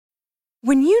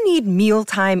When you need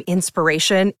mealtime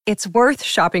inspiration, it's worth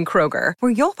shopping Kroger,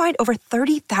 where you'll find over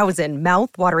 30,000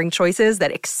 mouth-watering choices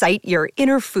that excite your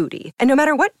inner foodie. And no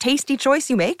matter what tasty choice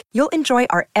you make, you'll enjoy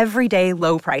our everyday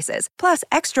low prices, plus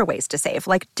extra ways to save,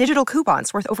 like digital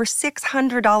coupons worth over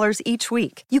 $600 each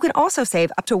week. You can also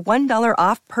save up to $1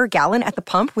 off per gallon at the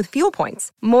pump with fuel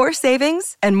points. More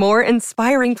savings and more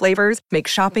inspiring flavors make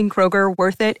shopping Kroger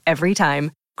worth it every time.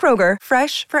 Kroger,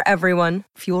 fresh for everyone.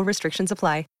 Fuel restrictions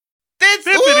apply. This,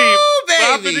 ooh,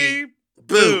 baby.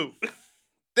 Boo.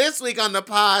 This week on the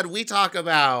pod, we talk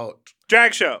about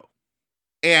drag show.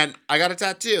 And I got a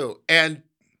tattoo. And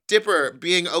Dipper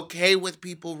being okay with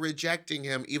people rejecting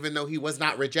him, even though he was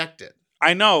not rejected.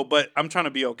 I know, but I'm trying to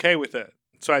be okay with it.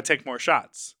 So I take more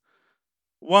shots.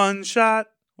 One shot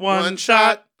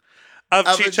of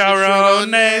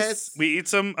chicharrones. We eat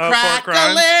some pork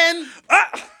rinds.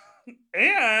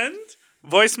 And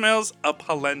voicemails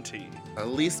aplenty. At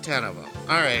least 10 of them.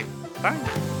 All right. Bye.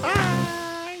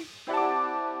 Bye.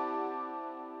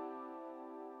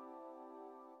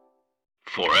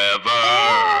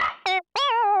 Forever.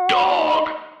 Dog.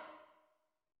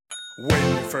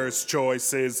 When your first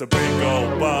choice is a big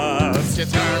old bus, You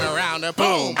turn around and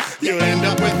boom, you end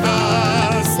up with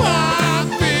a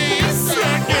sloppy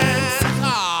seconds.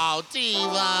 Oh,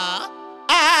 diva.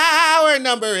 Our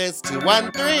number is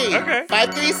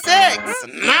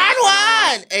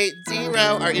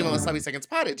 213-536-9180. Our email is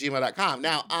sloppysecondspod@gmail.com.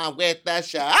 Now on with the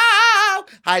show.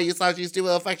 Hi, you sloppy, stupid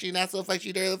little fucks, you not so fucks,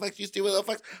 you dirty little fucks, you stupid little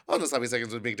fucks. Welcome to Sloppy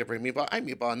Seconds with Big Dipper and Meatball. I'm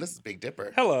Meatball and this is Big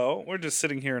Dipper. hello. We're just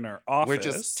sitting here in our office. We're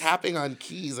just tapping on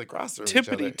keys across the room. Each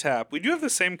other. Tippity tap. We do have the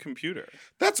same computer.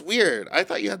 That's weird. I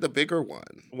thought you had the bigger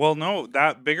one. Well, no,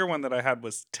 that bigger one that I had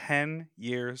was 10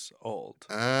 years old.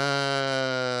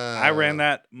 I ran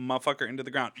that motherfucker into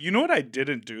the ground. You know what I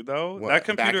didn't do though? What, that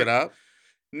computer. back it up?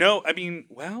 No, I mean,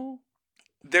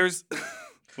 there's,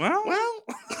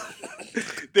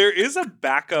 there is a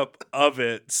backup of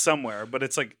it somewhere, but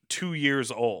it's like 2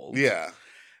 years old. Yeah.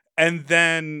 And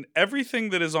then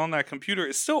everything that is on that computer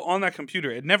is still on that computer.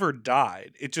 It never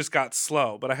died. It just got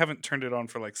slow, but I haven't turned it on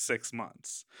for like 6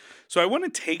 months. So I want to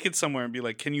take it somewhere and be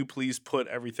like, can you please put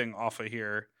everything off of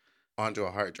here? Onto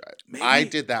a hard drive. Maybe. I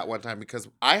did that one time because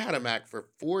I had a Mac for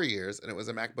 4 years and it was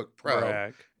a MacBook Pro.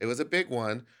 Brag. It was a big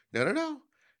one. No.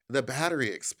 The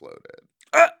battery exploded.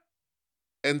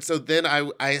 And so then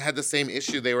I had the same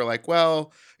issue. They were like,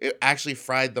 well, it actually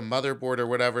fried the motherboard or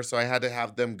whatever. So I had to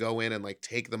have them go in and like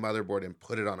take the motherboard and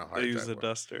put it on a hard They drive. use a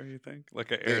duster, you think?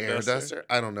 Like an The air duster?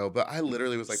 I don't know. But I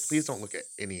literally was like, please don't look at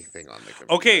anything on the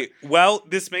computer. Okay, well,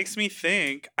 this makes me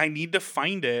think I need to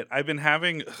find it. I've been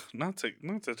having not to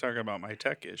talk about my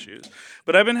tech issues,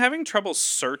 but I've been having trouble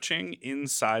searching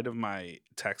inside of my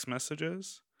text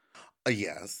messages.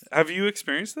 Yes. Have you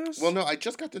experienced this? Well, no, I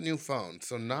just got the new phone,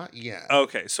 so not yet.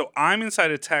 Okay, so I'm inside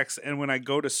a text, and when I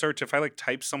go to search, if I like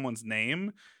type someone's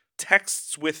name,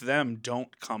 texts with them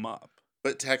don't come up.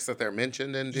 But texts that they're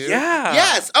mentioned in do? Yeah.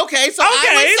 Yes. Okay. So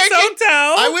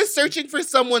I was searching for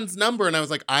someone's number and I was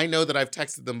like, I know that I've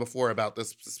texted them before about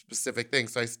this specific thing.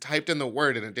 So I typed in the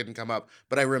word and it didn't come up.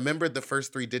 But I remembered the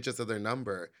first 3 digits of their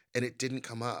number and it didn't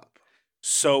come up.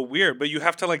 So weird. But you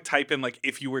have to like type in like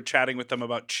if you were chatting with them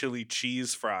about chili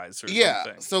cheese fries or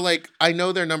something. So like I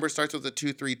know their number starts with a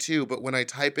 232, but when I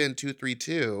type in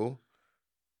 232,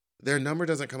 their number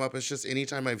doesn't come up. It's just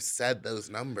anytime I've said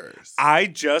those numbers. I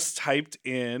just typed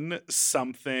in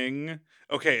something.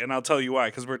 Okay, and I'll tell you why,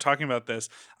 because we're talking about this.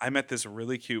 I met this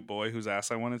really cute boy whose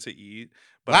ass I wanted to eat.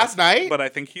 But Last night? But I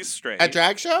think he's straight. At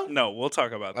drag show? No, we'll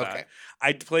talk about that. Okay.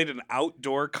 I played an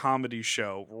outdoor comedy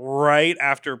show right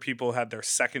after people had their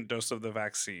second dose of the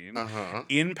vaccine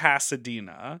in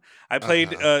Pasadena. I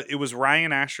played, it was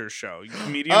Ryan Asher's show.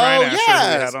 Comedian Ryan Asher who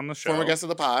we had on the show. Former guest of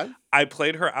the pod. I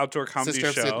played her outdoor comedy Sister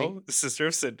of show. Sydney. Sister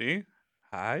of Sydney.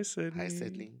 Hi, Sydney. Hi,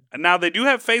 Sydney. And now they do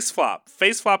have face flop.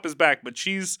 Face flop is back, but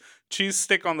cheese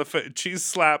stick on the cheese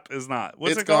slap is not.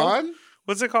 What's It's it called? gone?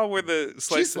 What's it called where the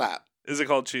slice Cheese slap. Is it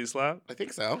called cheese slap? I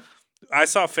think so. I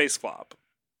saw face flop.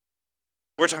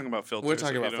 We're talking about filters. We're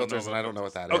talking if you about don't know filters, and I don't know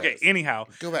what that is. Okay, anyhow.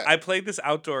 Go back. I played this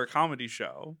outdoor comedy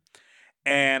show,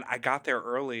 and I got there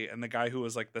early, and the guy who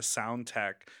was like the sound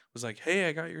tech was like, hey,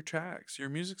 I got your tracks. Your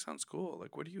music sounds cool.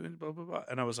 Like, what are you in? Blah, blah, blah.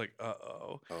 And I was like,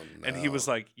 uh-oh. Oh, no. And he was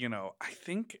like, I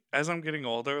think as I'm getting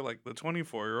older, like the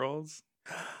 24-year-olds,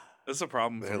 that's a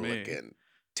problem They're for me. looking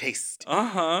tasty.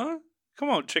 Uh-huh. Come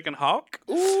on, chicken hawk.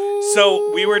 Ooh.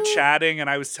 So we were chatting, and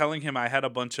I was telling him I had a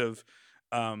bunch of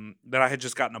that I had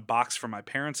just gotten a box from my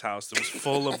parents' house that was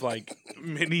full of like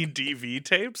mini DV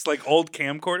tapes, like old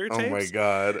camcorder tapes. Oh my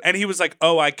God. And he was like,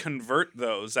 oh, I convert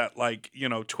those at like,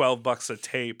 $12 a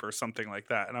tape or something like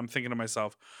that. And I'm thinking to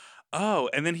myself, Oh,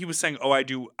 and then he was saying, "Oh, I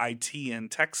do IT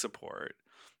and tech support."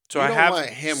 So You I don't have want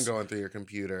him going through your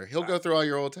computer. He'll go through all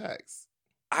your old texts.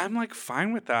 I'm like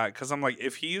fine with that because I'm like,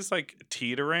 if he's like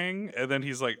teetering and then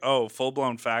he's like, "Oh, full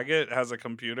blown faggot has a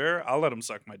computer," I'll let him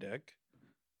suck my dick.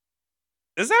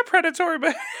 Is that predatory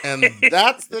behavior? And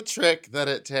that's the trick that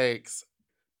it takes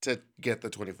to get the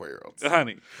 24-year-olds.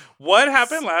 Honey, what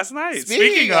happened last night?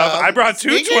 Speaking of, I brought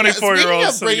two speaking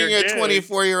 24-year-olds. Speaking of bringing a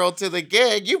 24-year-old to the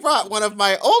gig, you brought one of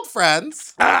my old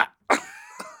friends. That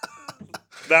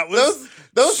was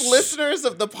those listeners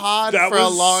of the pod that for a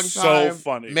was long time. so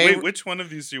funny. Wait, which one of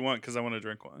these do you want? Because I want to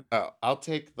drink one. Oh, I'll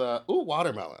take the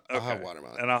watermelon. Okay. I'll have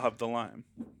watermelon. And I'll have the lime.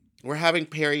 We're having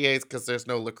Perrier's because there's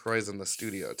no LaCroix in the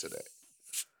studio today.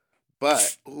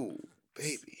 But, ooh,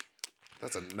 baby.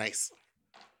 That's a nice.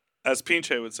 As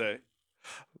Pinche would say.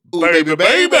 Ooh,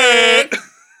 baby.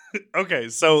 Okay,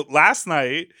 so last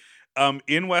night,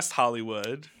 in West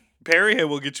Hollywood, Perrier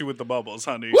will get you with the bubbles,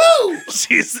 honey. Woo!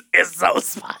 It's so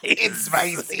spicy. It's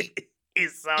spicy.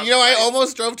 It's so You know, I spicy.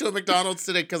 almost drove to a McDonald's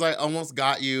today because I almost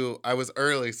got you. I was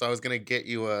early, so I was going to get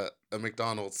you a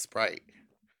McDonald's Sprite.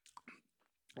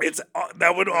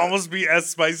 That would almost be as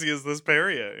spicy as this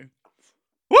Perrier.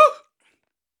 Woo!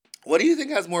 What do you think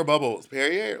has more bubbles,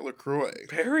 Perrier or LaCroix?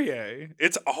 Perrier.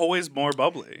 It's always more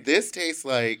bubbly. This tastes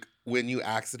like when you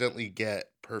accidentally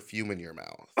get perfume in your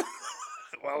mouth.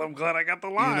 Well, I'm glad I got the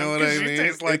lime. You know what 'cause I she mean?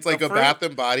 tastes like It's like the a fruit. Bath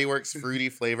and Body Works fruity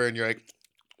flavor, and you're like,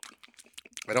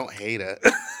 I don't hate it.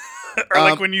 Or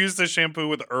like when you used the shampoo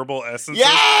with herbal essences.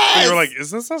 Yes! And you were like, is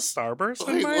this a starburst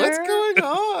in Like, my what's hair? going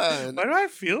on? Why do I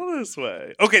feel this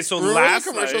way? Okay, so Remember last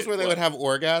the commercials night, where they would have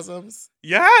orgasms?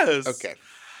 Yes. Okay.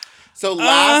 So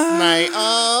last night,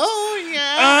 oh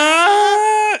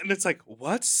yeah. And it's like,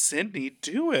 what's Sydney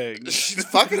doing? She's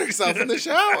fucking herself in the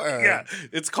shower. Yeah,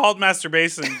 it's called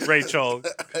masturbation, Rachel.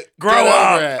 Get Grow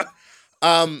over up.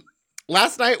 it.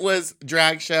 Last night was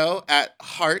drag show at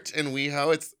Heart in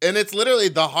WeHo. It's literally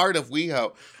the heart of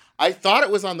WeHo. I thought it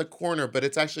was on the corner, but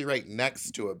it's actually right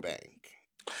next to a bank.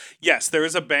 Yes, there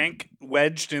is a bank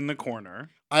wedged in the corner.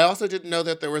 I also didn't know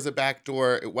that there was a back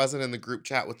door. It wasn't in the group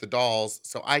chat with the dolls,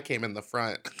 so I came in the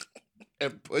front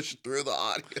and pushed through the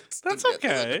audience. That's to get to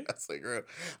okay. the dressing room.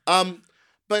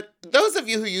 But those of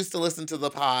you who used to listen to the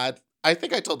pod, I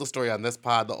think I told the story on this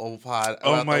pod, the old pod,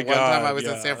 Oh about my the one time I God, was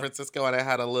in yeah. San Francisco and I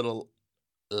had a little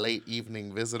late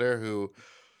evening visitor who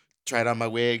tried on my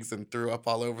wigs and threw up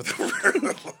all over the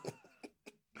room.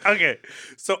 Okay,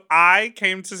 so I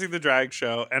came to see the drag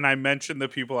show and I mentioned the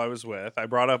people I was with. I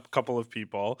brought up a couple of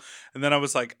people and then I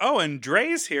was like, oh, and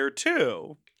Dre's here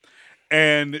too.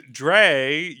 And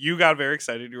Dre, you got very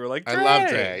excited. You were like, Dre. I love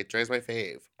Dre. Dre's my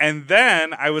fave. And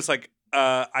then I was like,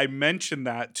 I mentioned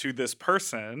that to this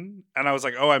person, and I was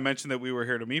like, oh, I mentioned that we were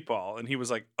here to Meatball. And he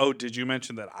was like, oh, did you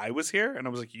mention that I was here? And I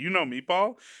was like, you know Meatball?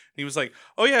 And he was like,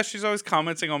 oh, yeah, she's always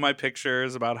commenting on my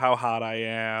pictures about how hot I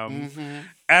am. Mm-hmm.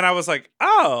 And I was like,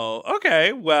 oh,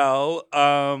 okay, well,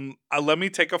 let me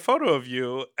take a photo of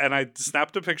you. And I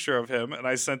snapped a picture of him, and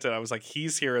I sent it. I was like,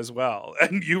 he's here as well.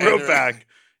 And you wrote back,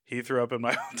 he threw up in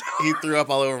my hotel. He threw up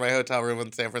all over my hotel room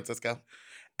in San Francisco.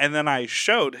 And then I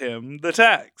showed him the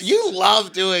text. You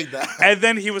love doing that. And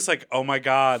then he was like, oh my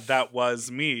God, that was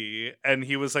me. And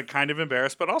he was like kind of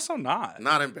embarrassed, but also not.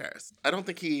 Not embarrassed. I don't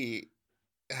think he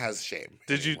has shame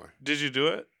anymore. Did you do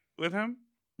it with him?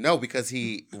 No, because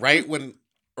he right when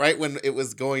it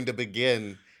was going to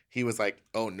begin, he was like,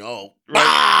 "Oh no!"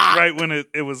 Right when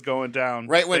it was going down.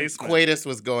 Right when basement. coitus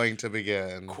was going to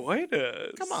begin.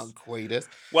 Coitus. Come on, coitus.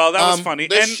 Well, that was funny.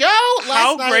 The and show last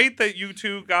how night, great that you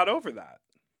two got over that.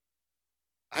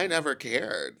 I never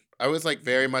cared. I was like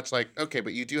very much like, okay,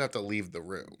 but you do have to leave the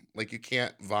room. Like you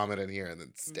can't vomit in here and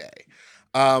then stay.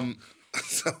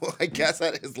 So I guess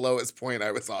at his lowest point,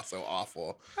 I was also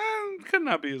awful. Could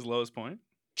not be his lowest point.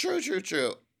 True.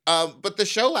 But the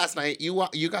show last night,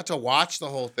 you got to watch the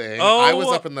whole thing. I was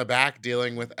up in the back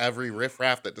dealing with every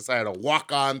riffraff that decided to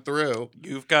walk on through.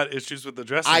 You've got issues with the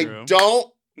dressing room. I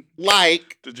don't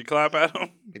like. Did you clap at him?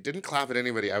 I didn't clap at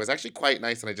anybody. I was actually quite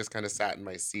nice and I just kind of sat in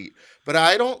my seat. But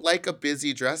I don't like a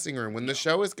busy dressing room. When the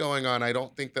show is going on, I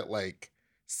don't think that like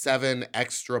 7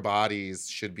 extra bodies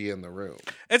should be in the room.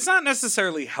 It's not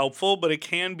necessarily helpful, but it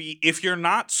can be if you're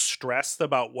not stressed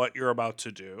about what you're about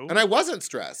to do. And I wasn't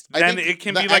stressed. Then I think it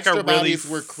can the be like a extra really bodies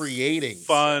were creating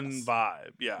fun stress.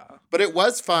 vibe. Yeah. But it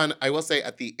was fun. I will say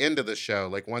at the end of the show,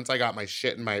 like once I got my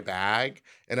shit in my bag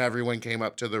and everyone came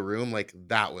up to the room, like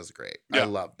that was great. Yeah. I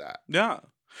love that. Yeah.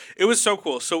 It was so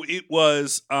cool. So it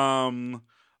was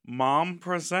Mom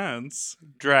Presents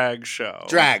Drag Show.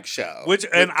 Drag show. Which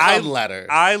with and cum letters.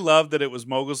 I love that it was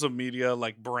Moguls of Media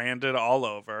like branded all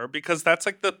over because that's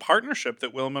like the partnership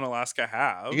that Willem and Alaska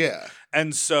have. Yeah.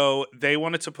 And so they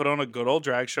wanted to put on a good old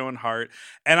drag show in Hart.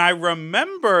 And I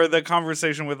remember the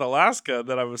conversation with Alaska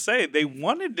that I was saying they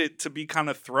wanted it to be kind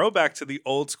of throwback to the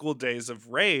old school days of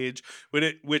Rage,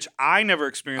 which I never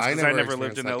experienced because I never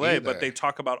lived in experienced LA, that but either. they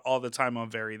talk about all the time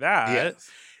on Very That. Yes.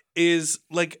 Is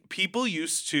like people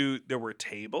used to, there were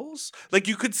tables, like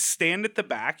you could stand at the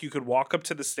back, you could walk up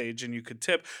to the stage and you could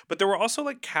tip, but there were also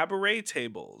like cabaret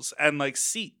tables and like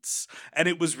seats, and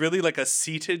it was really like a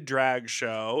seated drag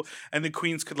show, and the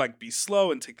queens could like be slow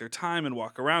and take their time and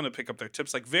walk around and pick up their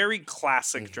tips, like very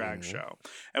classic drag show.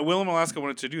 And Willem Alaska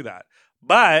wanted to do that,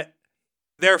 but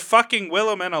they're fucking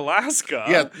Willem and Alaska.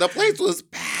 Yeah, the place was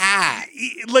packed.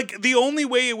 Like, the only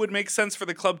way it would make sense for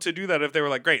the club to do that if they were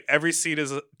like, great, every seat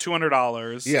is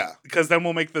 $200. Yeah. Because then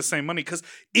we'll make the same money. Because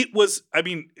it was, I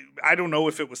mean, I don't know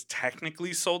if it was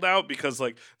technically sold out because,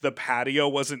 like, the patio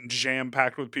wasn't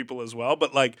jam-packed with people as well.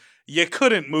 But, like, you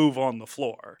couldn't move on the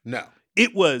floor. No.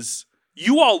 It was...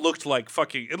 You all looked like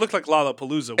fucking... It looked like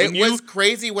Lollapalooza. It was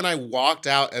crazy when I walked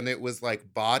out and it was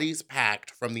like bodies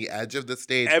packed from the edge of the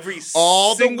stage. Every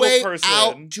all the single way person.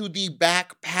 out to the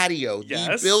back patio.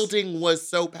 Yes. The building was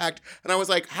so packed. And I was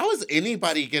like, how is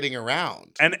anybody getting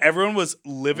around? And everyone was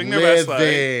living their best life.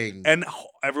 Living. And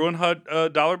everyone had a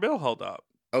dollar bill held up.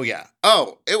 Oh, yeah.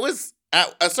 Oh, it was...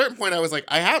 At a certain point, I was like,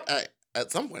 at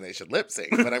some point, I should lip sync,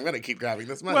 but I'm going to keep grabbing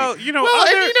this money. Well, you know,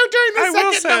 during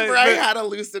the second number, I that- had a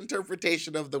loose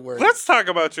interpretation of the word. Let's talk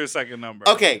about your second number.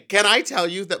 Okay, can I tell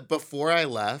you that before I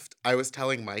left, I was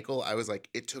telling Michael, I was like,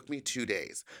 it took me 2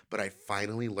 days, but I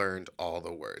finally learned all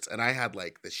the words. And I had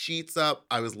like the sheets up.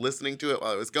 I was listening to it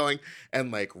while I was going.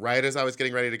 And like right as I was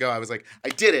getting ready to go, I was like, I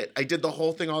did it. I did the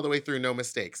whole thing all the way through, no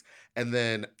mistakes. And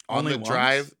then on Only the once?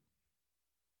 drive,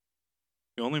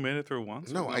 You only made it through once?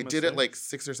 no, with I did it like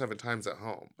 6 or 7 times at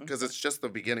home because it's just the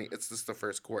beginning. It's just the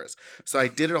first chorus. So I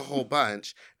did it a whole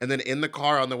bunch. And then in the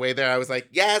car on the way there, I was like,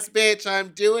 yes, bitch, I'm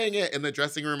doing it. In the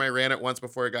dressing room, I ran it once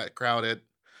before it got crowded.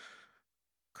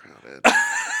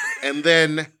 And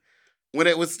then when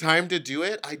it was time to do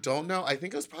it, I don't know. I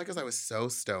think it was probably because I was so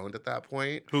stoned at that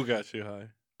point. Who got you high?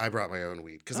 I brought my own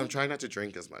weed because I'm trying not to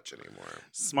drink as much anymore.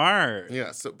 Smart.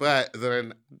 Yeah. So, but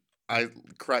then I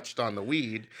crutched on the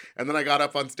weed, and then I got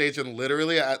up on stage, and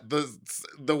literally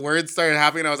the words started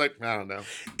happening. And I was like, I don't know.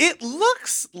 It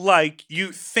looks like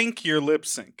you think you're lip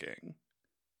syncing.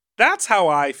 That's how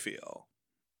I feel.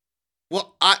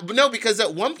 Well, no, because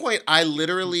at one point I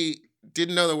literally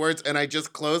didn't know the words, and I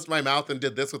just closed my mouth and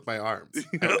did this with my arms.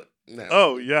 No.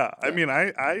 Oh, yeah. I mean,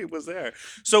 I was there.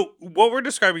 So what we're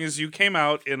describing is you came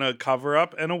out in a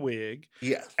cover-up and a wig.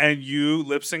 Yes. And you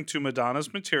lip-synced to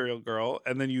Madonna's Material Girl,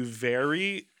 and then you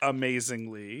very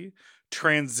amazingly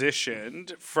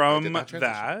transitioned from not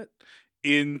transition. that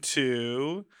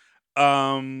into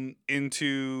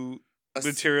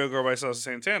Material Girl by Salsa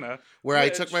Santana. Where I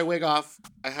which- took my wig off,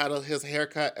 I had his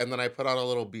haircut, and then I put on a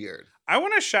little beard. I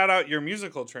want to shout out your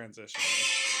musical transition.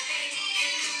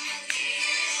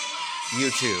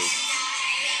 YouTube.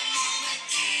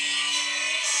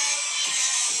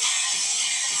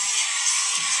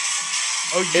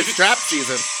 Oh, It's trap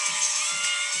season.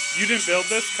 you didn't build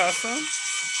this custom?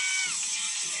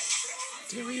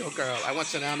 Material Girl. I want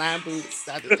Chanel 9 boots.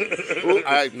 Ooh,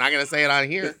 I'm not going to say it on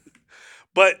here.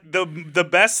 But the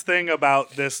best thing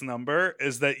about this number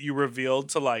is that you revealed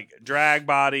to like drag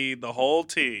body, the whole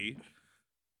tea,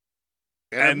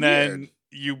 and then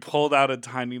you pulled out a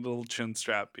tiny little chin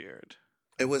strap beard.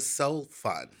 It was so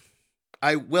fun.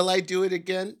 Will I do it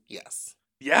again? Yes.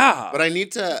 Yeah. But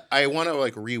I want to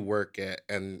like rework it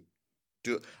and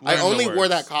do. Learn I the only wore words,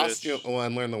 that costume. bitch. Well,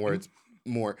 and learn the words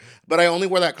more. But I only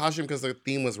wore that costume because the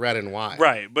theme was red and white.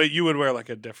 Right, but you would wear like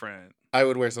a different. I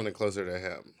would wear something closer to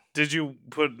him. Did you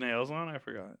put nails on? I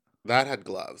forgot. That had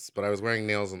gloves, but I was wearing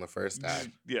nails on the first act.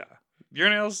 Yeah. Your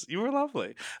nails, you were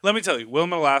lovely. Let me tell you,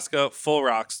 Wilma Alaska, full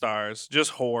rock stars,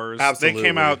 just whores. Absolutely. They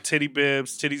came out titty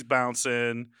bibs, titties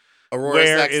bouncing. Aurora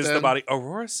Where Sexton. is the body?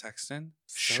 Aurora Sexton,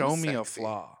 So show me a sexy.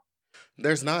 flaw.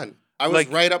 There's none. I was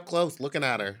Like, right up close looking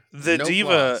at her. The No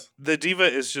diva,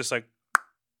 flaws. is just like,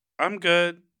 I'm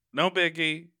good, no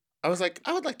biggie. I was like,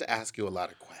 I would like to ask you a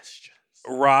lot of questions.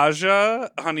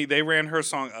 Raja, honey, they ran her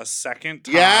song a second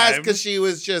time. Yes, because she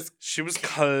was just. she was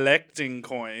collecting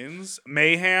coins.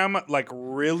 Mayhem like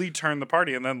really turned the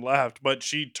party and then left, but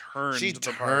she turned She the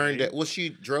turned party. it. Well, she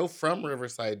drove from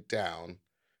Riverside down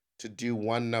to do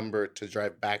one number to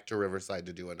drive back to Riverside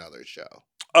to do another show.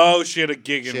 Oh, she had a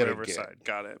gig in She had a Riverside.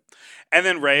 Got it. And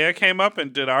then Rhea came up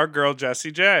and did our girl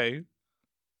Jessie J.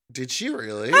 Did she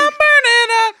really? I'm burning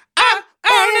up. I'm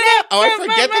burning up. Oh, I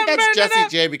forget that that's Jessie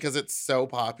J because it's so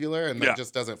popular and that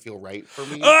just doesn't feel right for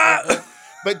me.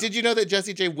 But did you know that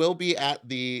Jessie J will be at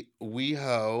the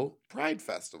WeHo Pride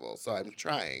Festival? So I'm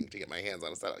trying to get my hands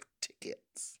on a set of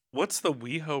tickets. What's the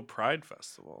WeHo Pride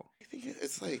Festival? I think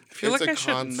it's like I feel it's like a I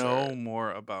concert. should know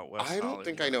more about West Hollywood. I don't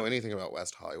think I know anything about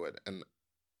West Hollywood. And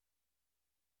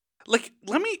like,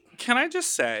 can I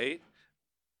just say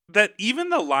that even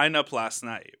the lineup last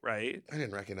night, right? I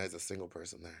didn't recognize a single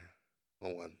person there.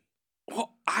 Well, one.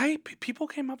 Well, people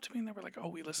came up to me and they were like, "Oh,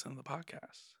 we listen to the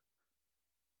podcast."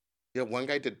 Yeah, one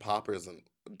guy did poppers and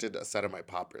did a set of my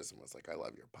poppers and was like, "I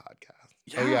love your podcast."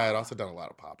 Yeah. Oh yeah, I'd also done a lot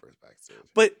of poppers backstage.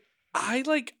 But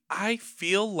I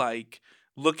feel like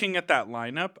looking at that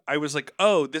lineup, I was like,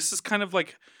 "Oh, this is kind of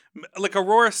like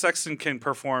Aurora Sexton can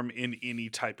perform in any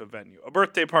type of venue. A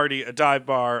birthday party, a dive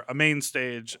bar, a main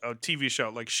stage, a TV show.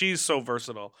 Like, she's so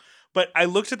versatile." But I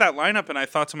looked at that lineup and I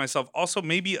thought to myself, also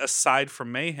maybe aside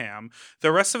from Mayhem,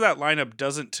 the rest of that lineup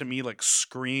doesn't to me like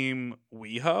scream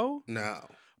WeHo. No.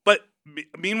 But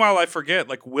meanwhile, I forget,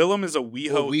 like, Willem is a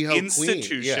WeHo, WeHo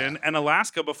institution, queen, and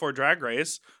Alaska before Drag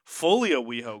Race, fully a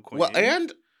WeHo queen. Well,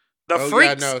 and the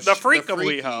freak of freaky,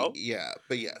 WeHo. Yeah,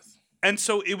 but yes. And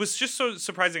so it was just so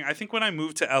surprising. I think when I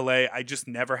moved to LA, I just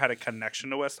never had a connection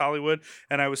to West Hollywood,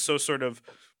 and I was so sort of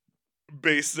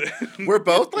based. We're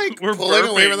both like We're pulling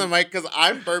away burping. from the mic because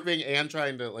I'm burping and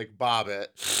trying to like bob it.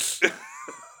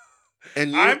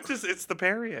 And it's the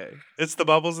Perrier. It's the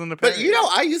bubbles in the Perrier. But you know,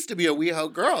 I used to be a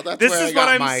WeHo girl. That's This where is I got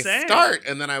what I'm my saying. start.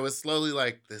 And then I was slowly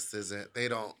like, this isn't,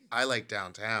 I like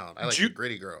downtown. I like the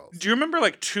gritty girls. Do you remember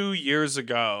like 2 years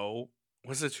ago?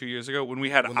 Was it 2 years ago when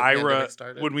we had When the Ira? pandemic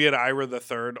started? When we had Ira the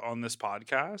Third on this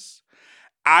podcast,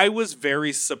 I was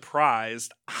very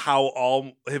surprised how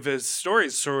all of his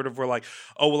stories sort of were like,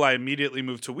 "Oh well, I immediately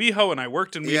moved to WeHo and I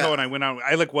worked in WeHo Yeah. and I went out."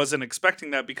 I like wasn't expecting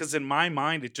that because in my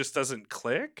mind it just doesn't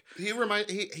click.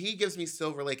 He gives me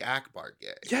Silver Lake Akbar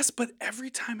gay. Yes, but every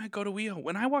time I go to WeHo,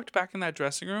 when I walked back in that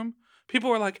dressing room,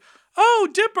 people were like, "Oh,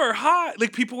 Dipper, hi!"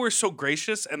 Like people were so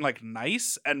gracious and like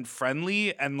nice and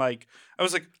friendly and like I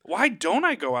was like, "Why don't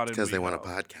I go out and?" Because they want a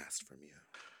podcast from you.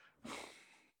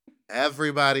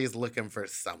 Everybody's looking for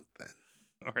something.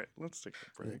 All right, let's take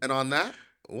a break. And on that,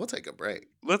 we'll take a break.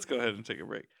 Let's go ahead and take a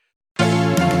break.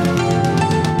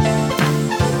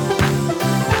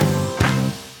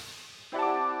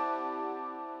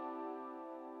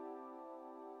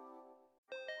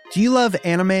 Do you love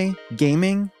anime,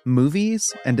 gaming,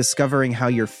 movies, and discovering how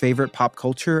your favorite pop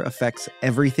culture affects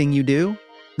everything you do?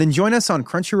 Then join us on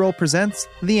Crunchyroll Presents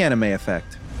The Anime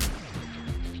Effect.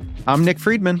 I'm Nick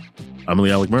Friedman. I'm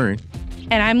Lee Alec Murray.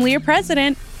 And I'm Leah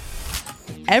President.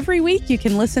 Every week, you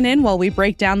can listen in while we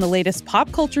break down the latest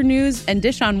pop culture news and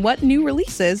dish on what new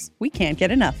releases we can't get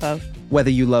enough of.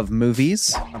 Whether you love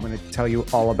movies, I'm going to tell you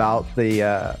all about the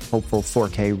hopeful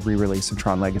 4K re-release of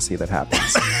Tron Legacy that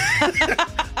happens.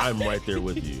 I'm right there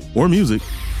with you. Or music.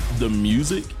 The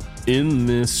music in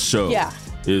this show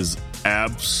is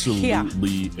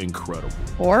absolutely incredible.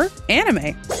 Or anime.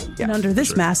 Yeah, and under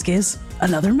this mask is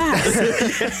another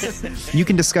mask. You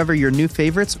can discover your new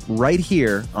favorites right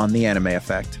here on The Anime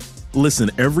Effect. Listen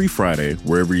every Friday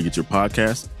wherever you get your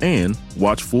podcast and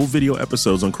watch full video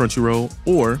episodes on Crunchyroll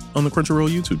or on the Crunchyroll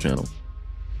YouTube channel.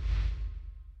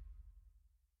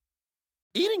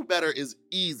 Eating better is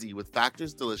easy with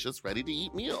Factor's delicious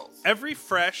ready-to-eat meals. Every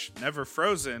fresh, never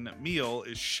frozen meal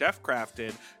is chef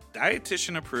crafted,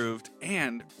 dietitian approved,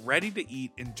 and ready to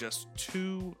eat in just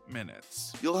 2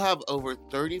 minutes. You'll have over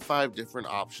 35 different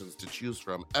options to choose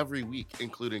from every week,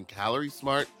 including Calorie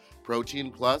Smart,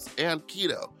 Protein Plus, and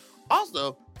Keto.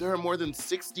 Also, there are more than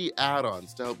 60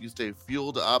 add-ons to help you stay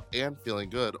fueled up and feeling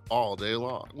good all day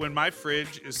long. When my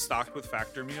fridge is stocked with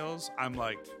Factor meals, I'm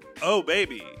like, oh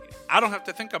baby, I don't have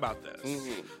to think about this.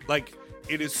 Mm-hmm. Like,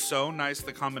 it is so nice.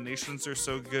 The combinations are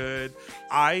so good.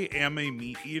 I am a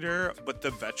meat eater, but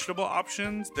the vegetable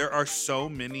options, there are so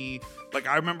many. Like,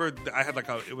 I remember I had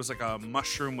it was like a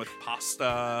mushroom with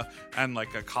pasta and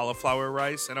like a cauliflower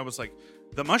rice. And I was like,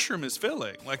 the mushroom is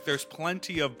filling. Like, there's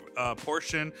plenty of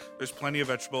portion, there's plenty of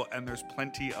vegetable, and there's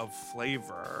plenty of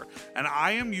flavor. And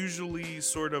I am usually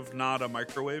sort of not a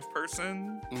microwave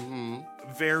person. Mm-hmm.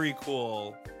 Very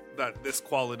cool that this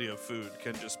quality of food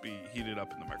can just be heated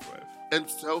up in the microwave. And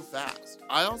so fast.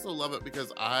 I also love it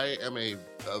because I am a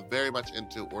very much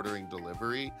into ordering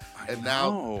delivery.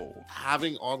 Now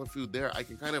having all the food there, I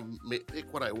can kind of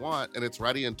pick what I want and it's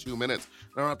ready in 2 minutes.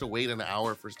 I don't have to wait an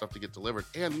hour for stuff to get delivered.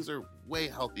 And these are way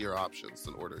healthier options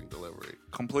than ordering delivery.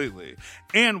 Completely.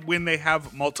 And when they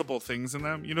have multiple things in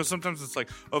them, sometimes it's like,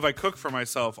 if I cook for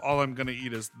myself, all I'm going to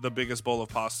eat is the biggest bowl of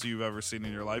pasta you've ever seen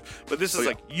in your life. But this is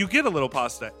like, you get a little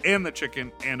pasta and the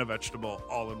chicken and a vegetable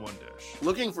all in one dish.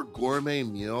 Looking for gourmet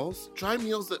meals? Try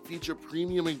meals that feature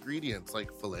premium ingredients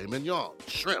like filet mignon,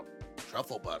 shrimp,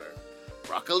 truffle butter,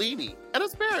 broccolini, and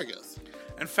asparagus.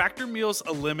 And Factor meals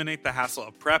eliminate the hassle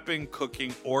of prepping,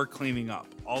 cooking, or cleaning up.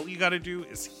 All you gotta do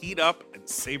is heat up and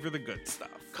savor the good stuff.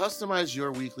 Customize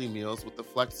your weekly meals with the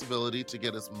flexibility to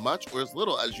get as much or as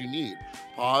little as you need.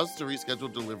 Pause to reschedule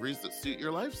deliveries that suit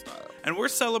your lifestyle. And we're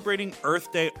celebrating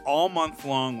Earth Day all month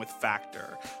long with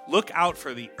Factor. Look out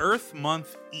for the Earth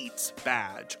Month Eats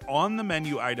badge on the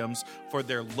menu items for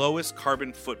their lowest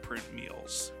carbon footprint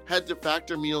meals. Head to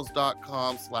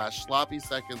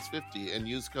factormeals.com/sloppyseconds50 and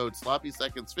use code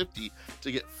sloppyseconds50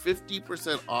 to get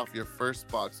 50% off your first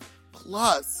box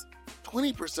plus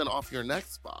 20% off your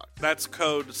next box. That's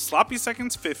code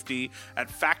sloppyseconds50 at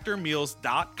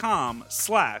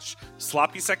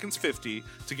factormeals.com/sloppyseconds50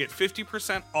 to get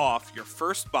 50% off your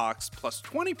first box plus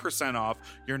 20% off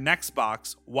your next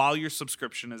box while your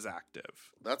subscription is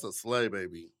active. That's a slay,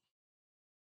 baby.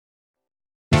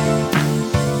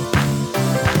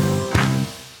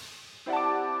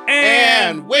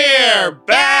 And we're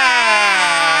back!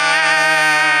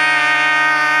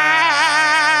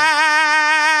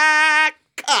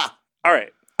 All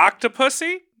right.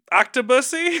 Octopussy?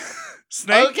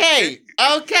 Snake?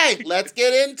 Okay. Let's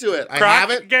get into it.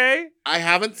 Gay? I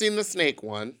haven't seen the snake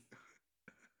one.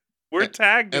 We're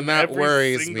tagged and in that every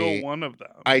worries single me. one of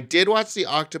them. I did watch the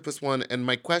octopus one, and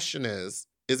my question is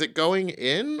it going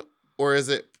in, or is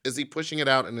he pushing it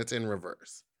out and it's in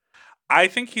reverse? I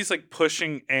think he's like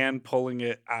pushing and pulling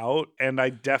it out, and I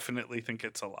definitely think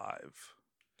it's alive.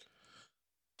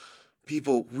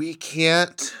 People, we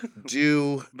can't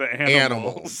do the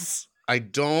animals. I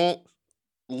don't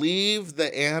leave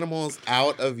the animals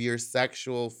out of your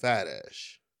sexual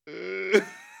fetish.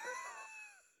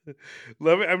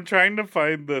 I'm trying to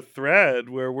find the thread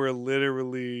where we're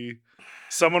literally.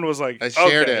 Someone was like, I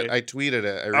shared it. I tweeted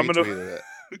it. I retweeted it.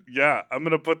 Yeah, I'm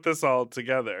going to put this all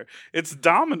together. It's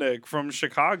Dominic from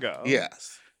Chicago.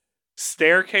 Yes.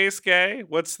 Staircase gay?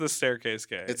 What's the staircase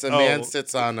gay? It's a man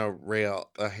sits on a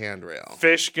handrail.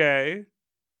 Fish gay?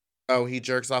 Oh, he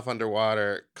jerks off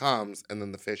underwater, comes, and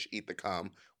then the fish eat the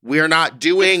cum. We're not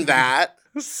doing that.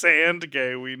 Sand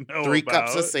gay, we know 3 about.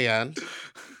 cups of sand.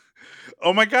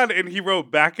 Oh my God, and he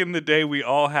wrote, back in the day, we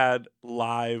all had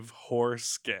live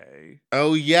horse gay.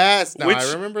 Oh, yes. No,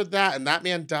 I remember that, and that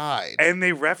man died. And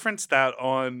they referenced that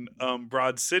on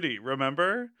Broad City,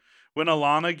 remember? When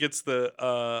Alana gets the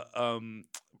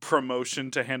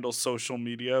promotion to handle social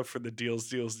media for the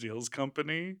Deals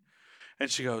company,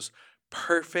 and she goes,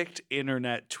 perfect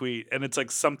internet tweet. And it's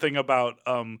like something about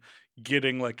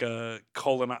getting like a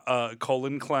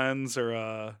colon cleanse or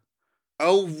a...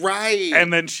 Oh, right.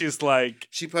 And then she's like...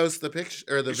 She posts the picture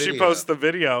or the video. She posts the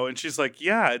video and she's like,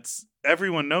 yeah,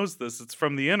 everyone knows this. It's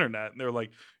from the internet. And they're like,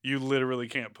 you literally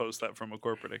can't post that from a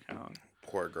corporate account.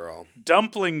 Poor girl.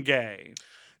 Dumpling gay.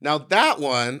 Now that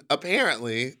one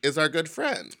apparently is our good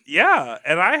friend. Yeah.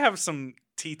 And I have some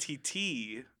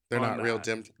TTT. They're not real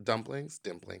dumplings?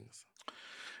 Dimplings.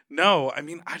 No. I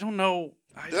mean, I don't know.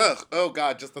 Ugh. Oh,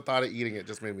 God. Just the thought of eating it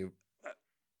just made me...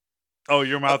 Oh,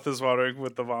 your mouth is watering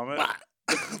with the vomit?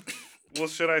 Well,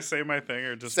 should I say my thing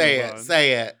or just say move it? on?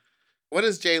 Say it. What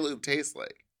does J-Lube taste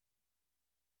like?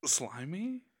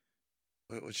 Slimy?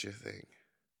 What's your thing?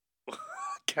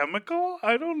 Chemical?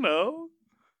 I don't know.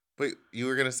 Wait, you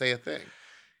were gonna say a thing.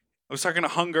 I was talking to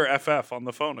Hunger FF on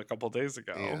the phone a couple days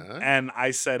ago, and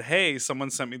I said, "Hey,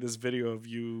 someone sent me this video of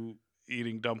you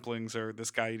eating dumplings, or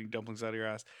this guy eating dumplings out of your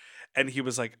ass." And he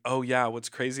was like, "Oh yeah, what's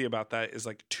crazy about that is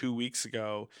like 2 weeks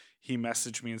ago." He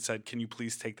messaged me and said, "Can you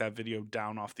please take that video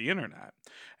down off the internet?"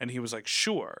 And he was like,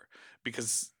 "Sure,"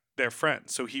 because they're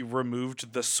friends. So he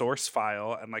removed the source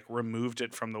file and like removed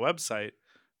it from the website.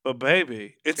 But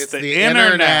baby, it's the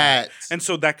internet. And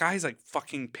so that guy's like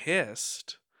fucking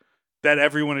pissed that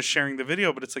everyone is sharing the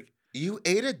video. But it's like, you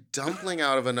ate a dumpling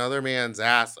out of another man's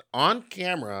ass on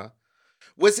camera.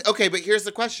 Okay, but here's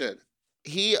the question.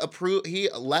 He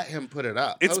let him put it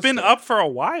up. It's been up for a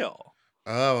while.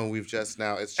 Oh, and we've just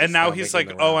now and now he's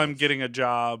like, "Oh, I'm getting a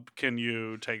job. Can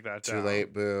you take that down?" Too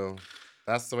late, boo.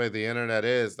 That's the way the internet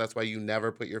is. That's why you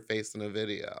never put your face in a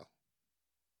video.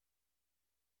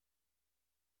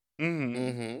 Mm-hmm.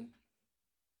 Mm-hmm.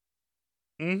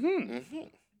 Mm-hmm. Mm-hmm.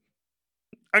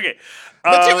 Okay.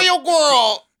 Material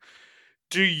girl!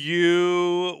 Do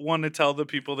you want to tell the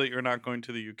people that you're not going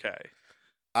to the UK?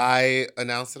 I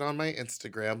announced it on my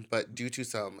Instagram, but due to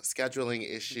some scheduling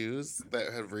issues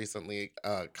that have recently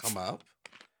come up,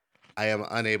 I am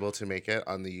unable to make it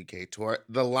on the UK tour.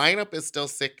 The lineup is still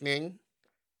sickening.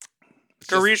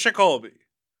 Carisha Colby.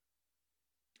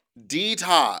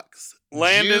 Detox.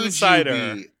 Landon Jujubee,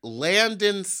 Cider.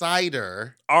 Landon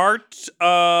Cider. Art.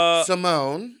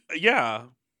 Simone. Yeah.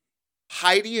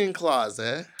 Heidi in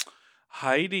Closet.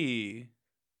 Heidi.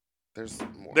 There's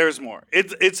more. There's more.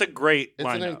 It's a great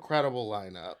lineup. It's an incredible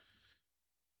lineup.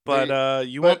 But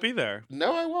you won't be there.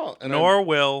 No, I won't. And Nor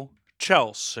will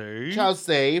Chelsea.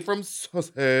 Chelsea from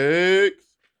Sussex.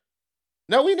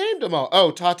 No, we named them all.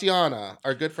 Oh, Tatiana,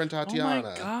 our good friend Tatiana. Oh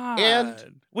my God.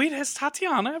 And wait, has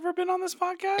Tatiana ever been on this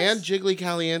podcast? And Jiggly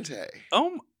Caliente.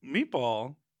 Oh,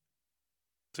 Meatball.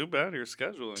 Too bad your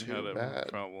scheduling Too had a bad.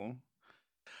 problem.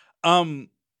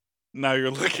 Now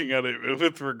you're looking at it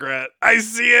with regret. I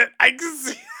see it. I can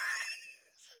see it.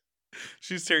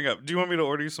 She's tearing up. Do you want me to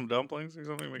order you some dumplings or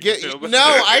something? No,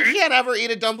 I can't ever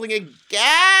eat a dumpling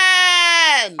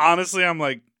again. Honestly, I'm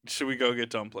like, should we go get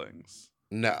dumplings?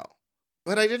 No.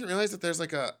 But I didn't realize that there's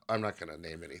I'm not going to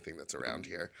name anything that's around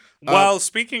here. Well,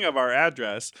 speaking of our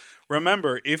address,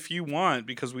 remember, if you want,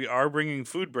 because we are bringing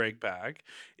Food Break back,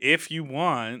 if you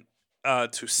want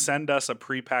to send us a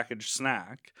prepackaged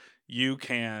snack, you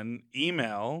can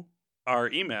email our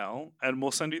email and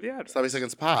we'll send you the address.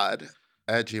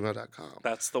 sloppysecondspod@gmail.com.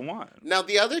 That's the one. Now,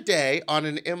 the other day on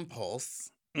an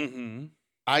impulse, Mm-hmm.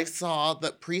 I saw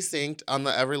that Precinct on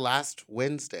the every last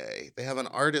Wednesday, they have an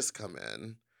artist come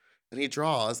in. And he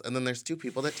draws, and then there's two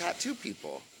people that tattoo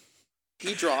people.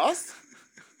 He draws.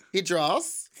 He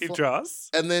draws.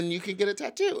 And then you can get a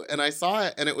tattoo. And I saw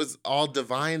it, and it was all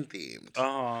Divine themed.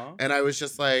 Uh-huh. And I was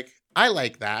just like, I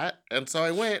like that. And so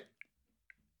I went,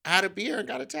 had a beer, and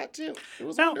got a tattoo. It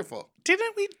was wonderful.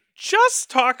 Didn't we just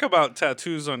talk about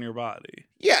tattoos on your body?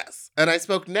 Yes. And I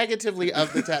spoke negatively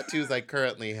of the tattoos I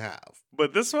currently have.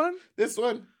 But this one? This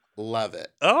one, love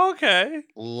it. Oh, okay.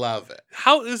 Love it.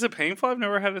 How is it painful? I've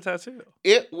never had a tattoo.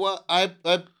 It was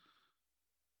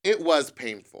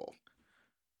painful.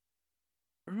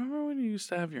 Remember when you used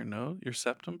to have your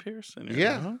septum pierced in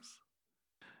your nose?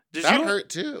 That hurt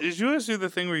too. Did you always do the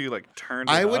thing where you turned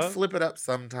it I up? would flip it up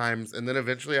sometimes, and then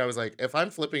eventually I was like, if I'm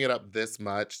flipping it up this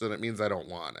much, then it means I don't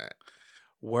want it.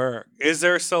 Work. Is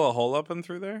there still a hole up and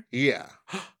through there? Yeah.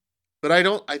 But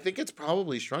I think it's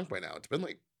probably shrunk by now. It's been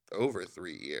over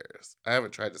 3 years. I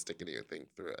haven't tried to stick anything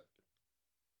through it.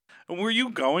 And were you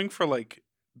going for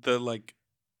the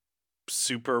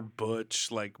super butch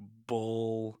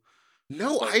bull?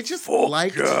 No, I just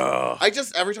liked.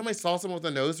 Every time I saw someone with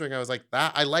a nose ring, I was like,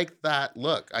 "That I like that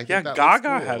look." I think that Gaga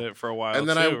looks cool. had it for a while, and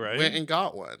then too, I went and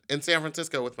got one in San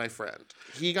Francisco with my friend.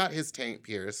 He got his taint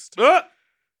pierced.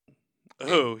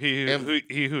 Who?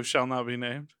 He who shall not be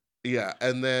named. Yeah,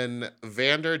 and then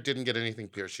Vander didn't get anything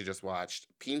pierced. She just watched.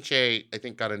 Pinche, I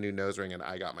think, got a new nose ring, and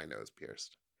I got my nose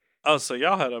pierced. Oh, so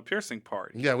y'all had a piercing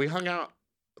party. Yeah, we hung out.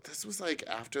 This was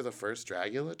after the first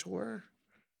Dragula tour,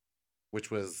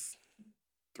 which was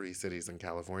 3 cities in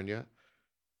California.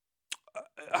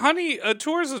 Honey, a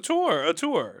tour is a tour. A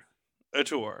tour.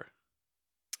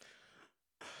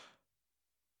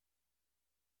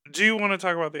 Do you want to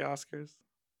talk about the Oscars?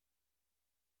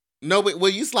 No, but will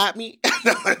you slap me?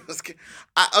 No,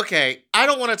 okay, I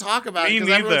don't want to talk about it because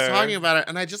everyone's talking about it,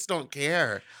 and I just don't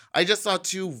care. I just saw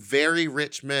 2 very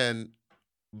rich men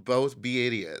both be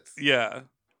idiots. Yeah.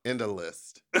 End of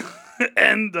list.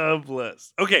 End of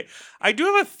list. Okay, I do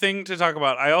have a thing to talk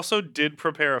about. I also did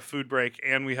prepare a food break,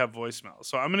 and we have voicemail.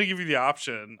 So I'm going to give you the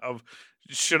option of,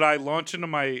 should I launch into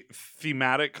my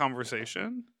thematic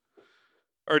conversation?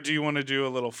 Or do you want to do a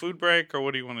little food break, or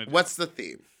what do you want to do? What's the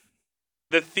theme?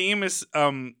 The theme is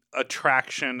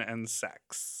attraction and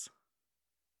sex.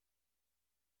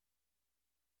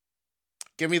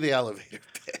 Give me the elevator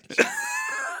pitch.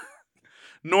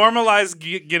 Normalize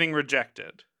getting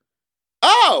rejected.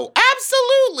 Oh,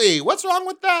 absolutely. What's wrong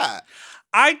with that?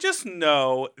 I just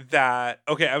know that,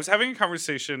 okay, I was having a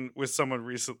conversation with someone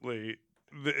recently.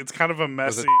 It's kind of a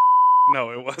messy...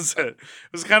 No, it wasn't. It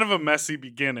was kind of a messy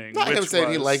beginning. Not him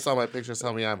saying he likes all my pictures,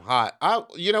 tell me I'm hot.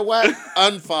 You know what?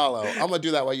 Unfollow. I'm going to do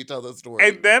that while you tell the story.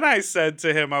 And then I said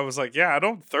to him, I was like, yeah, I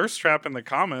don't thirst trap in the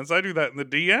comments. I do that in the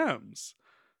DMs.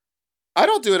 I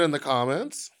don't do it in the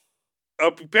comments.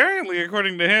 Apparently,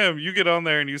 according to him, you get on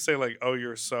there and you say oh,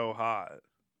 you're so hot.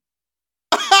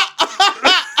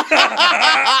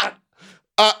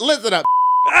 Listen up.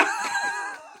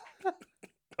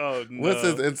 Oh, no. What's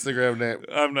his Instagram name?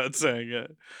 I'm not saying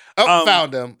it. Oh,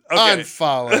 found him. Okay.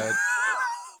 Unfollowed.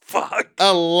 Fuck.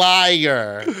 A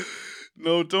liar.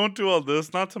 No, don't do all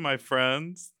this. Not to my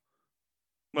friends.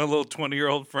 My little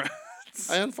 20-year-old friends.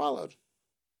 I unfollowed.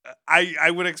 I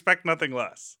would expect nothing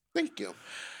less. Thank you.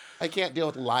 I can't deal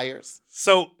with liars.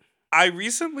 So I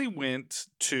recently went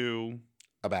to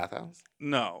a bathhouse.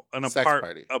 No, an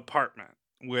party. Apartment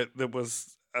that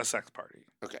was a sex party.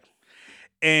 Okay.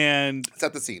 And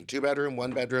set the scene. 2-bedroom,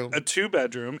 1-bedroom. A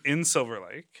 2-bedroom in Silver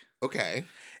Lake. Okay.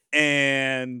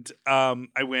 And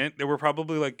I went. There were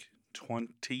probably like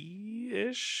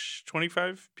 20-ish,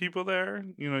 25 people there.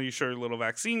 You know, you show your little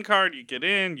vaccine card, you get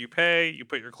in, you pay, you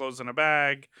put your clothes in a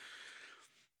bag.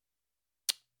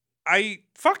 I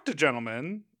fucked a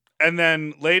gentleman, and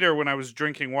then later when I was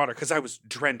drinking water, because I was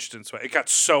drenched in sweat, it got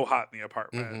so hot in the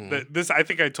apartment. Mm-hmm. I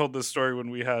think I told this story when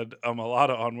we had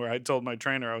Alada on, where I told my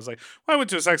trainer, I was like, well, I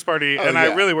went to a sex party, and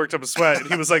I really worked up a sweat. And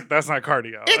he was like, that's not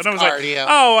cardio. It's and I was cardio. like,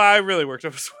 oh, I really worked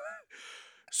up a sweat.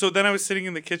 So then I was sitting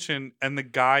in the kitchen, and the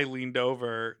guy leaned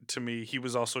over to me. He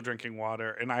was also drinking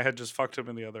water, and I had just fucked him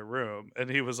in the other room. And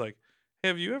he was like, hey,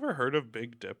 have you ever heard of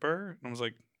Big Dipper? And I was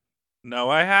like, no,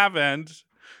 I haven't.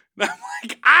 And I'm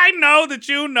like, I know that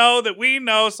you know that we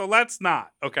know, so let's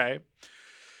not. Okay.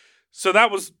 So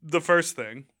that was the first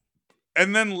thing.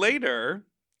 And then later,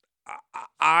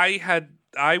 I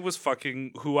was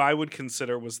fucking who I would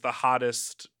consider was the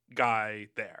hottest guy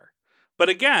there. But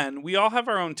again, we all have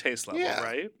our own taste level,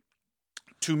 right?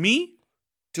 To me?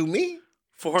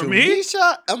 For me?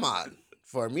 Tamisha Iman.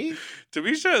 For me?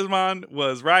 Tamisha Iman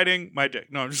was riding my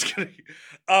dick. No, I'm just kidding.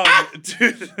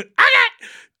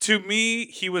 To me,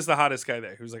 he was the hottest guy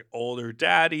there. He was like older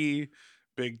daddy,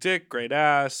 big dick, great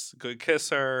ass, good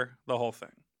kisser, the whole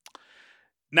thing.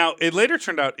 Now, it later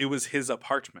turned out it was his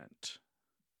apartment.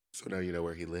 So now you know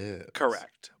where he lives.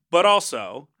 Correct. But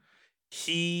also,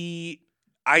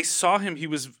 I saw him, he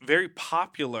was very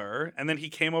popular, and then he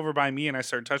came over by me and I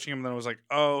started touching him, and then I was like,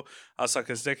 oh, I'll suck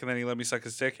his dick, and then he let me suck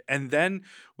his dick, and then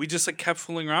we just like kept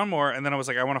fooling around more, and then I was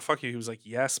like, I want to fuck you. He was like,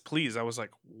 yes, please. I was like,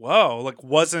 whoa, like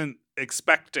wasn't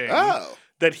expecting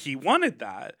that he wanted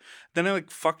that. Then I like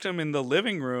fucked him in the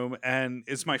living room, and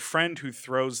it's my friend who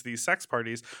throws these sex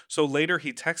parties. So later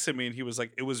he texted me and he was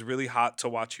like, it was really hot to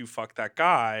watch you fuck that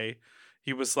guy.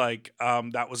 He was like,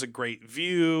 that was a great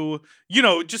view, you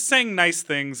know, just saying nice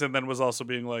things, and then was also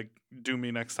being like, do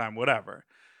me next time, whatever.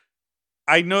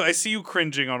 I know, I see you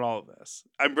cringing on all of this.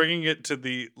 I'm bringing it to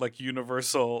the like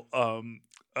universal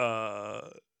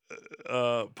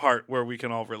part where we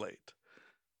can all relate.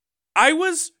 I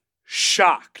was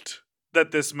shocked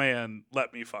that this man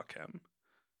let me fuck him.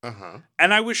 Uh-huh.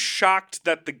 And I was shocked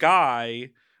that the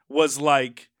guy was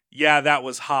like, yeah, that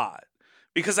was hot.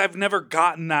 Because I've never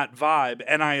gotten that vibe,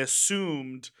 and I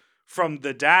assumed from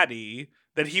the daddy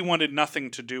that he wanted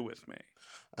nothing to do with me.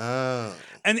 Oh.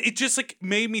 And it just like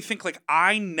made me think like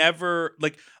I never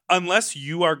like unless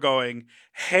you are going,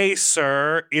 hey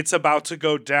sir, it's about to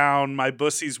go down, my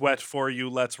pussy's wet for you,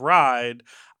 let's ride.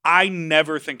 I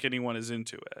never think anyone is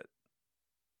into it.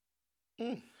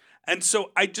 Mm. And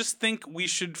so I just think we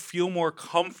should feel more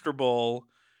comfortable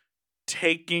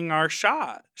taking our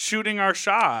shot, shooting our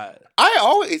shot. I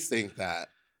always think that.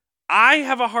 I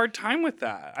have a hard time with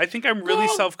that. I think I'm really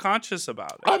self-conscious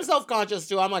about it. I'm self-conscious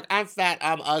too. I'm like, I'm fat,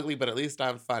 I'm ugly, but at least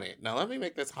I'm funny. Now let me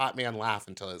make this hot man laugh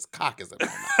until his cock is in my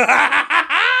mouth.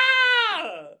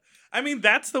 I mean,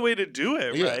 that's the way to do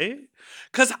it, right?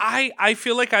 Because I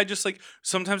feel like I just like,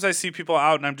 sometimes I see people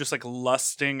out and I'm just like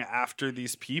lusting after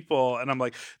these people. And I'm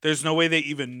like, there's no way they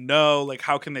even know. Like,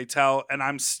 how can they tell? And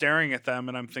I'm staring at them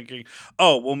and I'm thinking,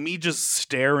 oh, well, me just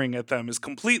staring at them is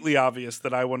completely obvious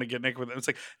that I want to get naked with them. It's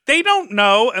like, they don't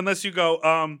know unless you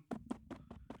go,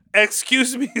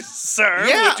 excuse me, sir,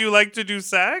 would you like to do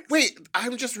sex? Wait,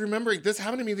 I'm just remembering this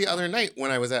happened to me the other night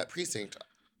when I was at Precinct.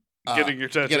 Getting your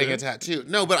tattoo? Getting a tattoo.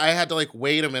 No, but I had to like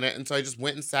wait a minute, and so I just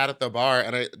went and sat at the bar,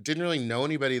 and I didn't really know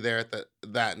anybody there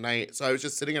that night, so I was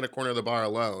just sitting in a corner of the bar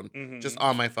alone, just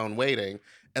on my phone waiting,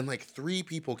 and like 3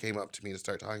 people came up to me to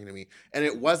start talking to me, and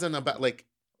it wasn't like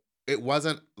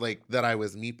that I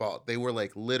was meatball. They were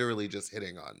like literally just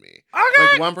hitting on me.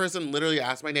 Okay. Like one person literally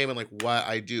asked my name and like what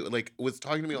I do, like was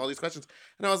talking to me all these questions,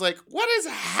 and I was like, "What is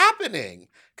happening?"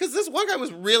 Because this one guy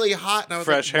was really hot, and I was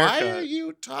Fresh like, haircut. "Why are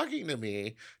you talking to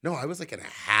me?" No, I was like in a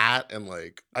hat and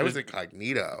like I was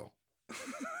incognito.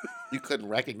 You couldn't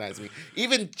recognize me.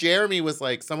 Even Jeremy was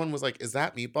like, someone was like, "Is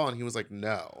that meatball?" And he was like,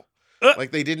 "No."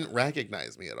 Like they didn't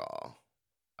recognize me at all.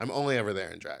 I'm only ever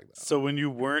there in drag though. So when you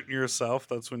weren't yourself,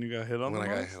 that's when you got hit on when the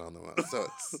I most? got hit on the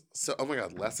most. So oh my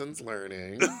god, lessons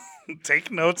learning. Take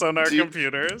notes on our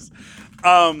computers.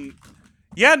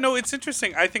 Yeah, no, it's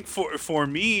interesting. I think for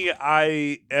me,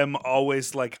 I am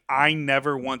always like, I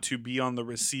never want to be on the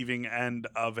receiving end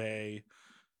of a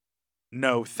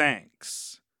no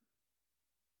thanks.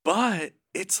 But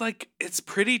it's like, it's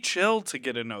pretty chill to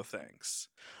get a no thanks.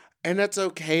 And it's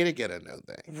okay to get a no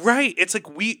thanks. Right. It's like,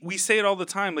 we say it all the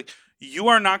time. Like, you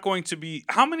are not going to be,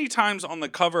 how many times on the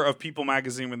cover of People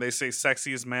magazine when they say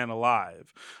sexiest man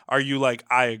alive, are you like,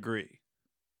 I agree?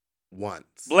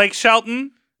 Once. Blake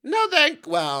Shelton? No,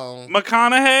 well.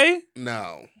 McConaughey?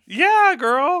 No. Yeah,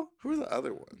 girl. Who are the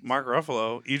other ones? Mark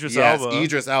Ruffalo, Idris Elba. Yes,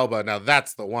 Idris Elba. Now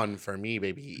that's the one for me,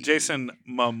 baby. Jason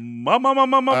Momoa.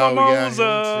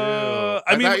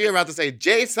 I thought you were about to say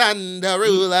Jason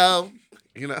Derulo.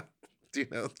 You know? Do you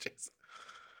know Jason?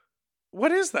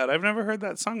 What is that? I've never heard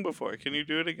that song before. Can you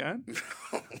do it again?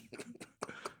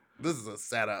 This is a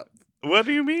setup. What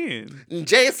do you mean?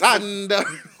 Jason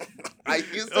Derulo.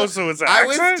 So it's an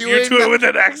accent? You do it with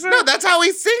an accent? No, that's how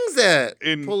he sings it.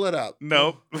 Pull it up.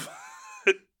 Nope.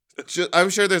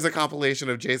 I'm sure there's a compilation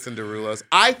of Jason Derulo's.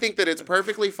 I think that it's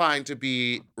perfectly fine to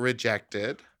be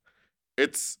rejected.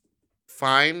 It's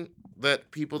fine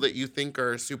that people that you think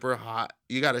are super hot,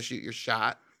 you got to shoot your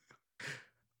shot.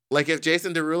 Like if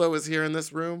Jason Derulo was here in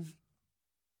this room,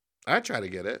 I'd try to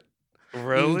get it.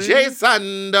 Really?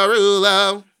 Jason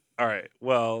Derulo. All right.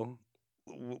 Well,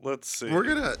 let's see. We're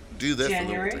going to do this.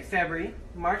 January, February,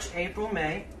 March, April,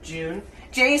 May, June.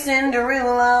 Jason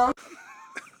Derulo.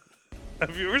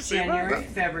 Have you ever seen January,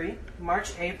 February,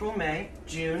 March, April, May,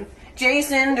 June.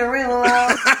 Jason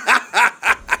Derulo.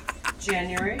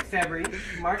 January, February,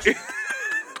 March. You've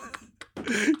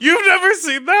never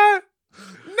seen that?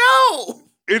 No.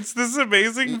 It's this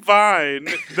amazing vine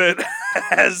that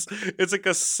has, it's like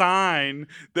a sign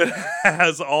that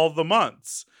has all the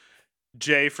months.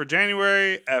 J for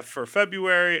January, F for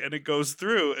February, and it goes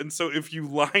through. And so if you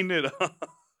line it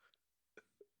up.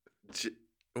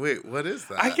 Wait, what is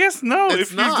that? I guess no.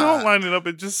 It's if not. You don't line it up,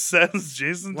 it just says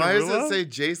Jason Derulo. Why does it say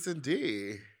Jason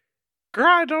D? Girl,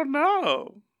 I don't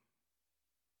know.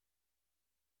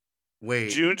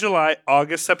 Wait. June, July,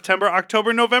 August, September,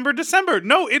 October, November, December.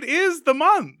 No, it is the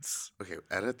months. Okay,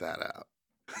 edit that out.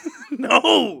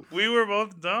 No, we were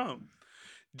both dumb.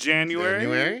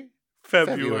 January,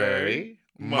 February,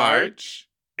 March,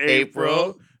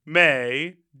 April,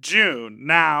 May, June.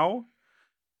 Now,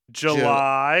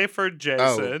 July for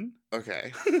Jason. Oh,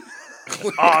 okay.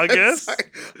 August.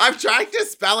 I'm trying to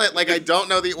spell it like I don't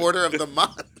know the order of the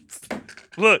months.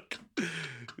 Look.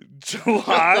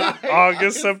 July,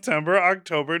 August, September,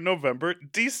 October, November,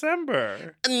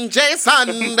 December.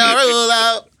 Jason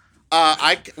Derulo.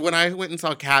 When I went and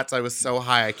saw Cats, I was so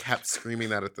high I kept screaming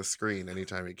that at the screen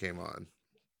anytime it came on.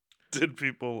 Did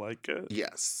people like it?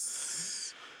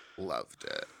 Yes. Loved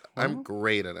it. I'm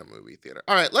great at a movie theater.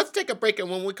 All right, let's take a break,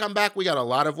 and when we come back, we got a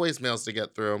lot of voicemails to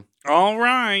get through. All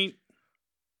right.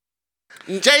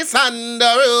 Jason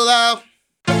Derulo.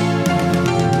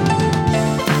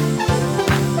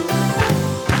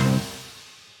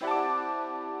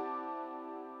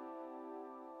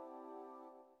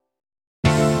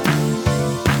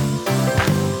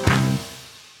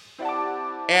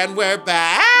 And we're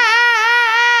back.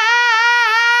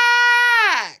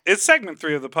 It's segment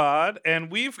 3 of the pod, and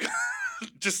we've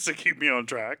just to keep me on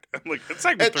track. I'm like, it's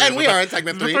segment 3. And we are in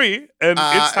segment 3. And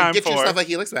it's time get for yourself a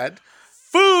Helix bed.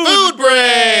 Food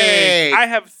break. I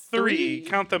have 3.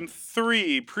 Count them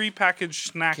 3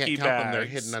 prepackaged snacky Can't count bags. them. They're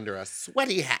hidden under a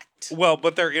sweaty hat. Well,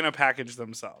 but they're in a package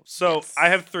themselves. So yes. I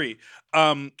have 3.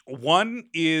 One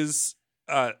is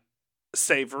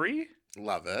savory.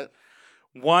 Love it.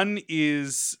 One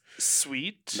is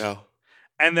sweet. No.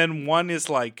 And then one is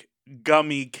like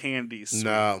gummy candy sweet.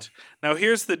 No. Now,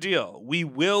 here's the deal. We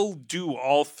will do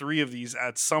all 3 of these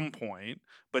at some point,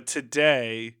 but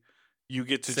today you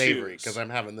get to savory, choose. Because I'm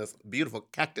having this beautiful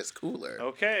cactus cooler.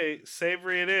 Okay,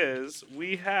 savory it is.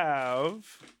 We have...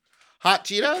 Hot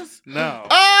Cheetos? No.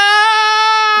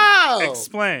 Oh!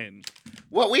 Explain.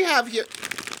 What we have here...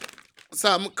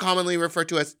 Some commonly referred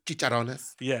to as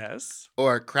chicharrones. Yes.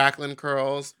 Or cracklin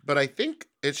curls. But I think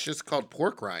it's just called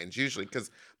pork rinds usually.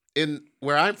 Because in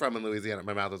where I'm from in Louisiana,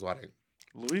 my mouth is watering.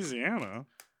 Louisiana?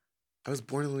 I was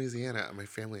born in Louisiana. And my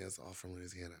family is all from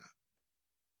Louisiana.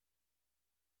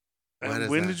 And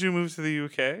when did you move to the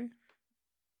UK?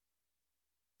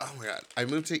 Oh my God. I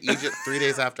moved to Egypt 3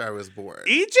 days after I was born.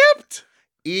 Egypt,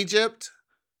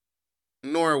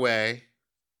 Norway,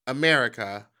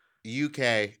 America,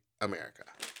 UK, America.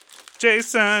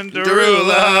 Jason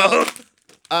Derulo.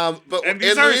 But and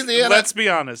these in are, Louisiana, let's be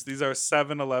honest, these are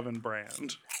 7-Eleven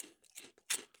brand.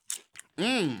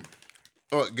 Oh,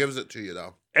 it gives it to you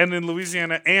though. And in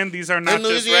Louisiana, and these are not in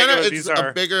just Louisiana, regular, it's these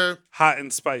are bigger, hot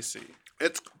and spicy.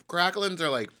 It's cracklins are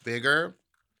like bigger,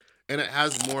 and it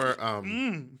has more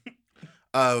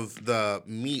of the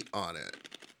meat on it,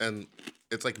 and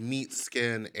it's like meat,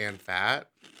 skin, and fat,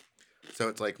 so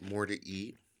it's like more to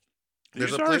eat.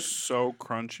 These are so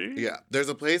crunchy. Yeah, there's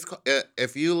a place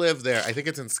if you live there, I think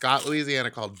it's in Scott,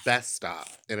 Louisiana, called Best Stop,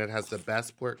 and it has the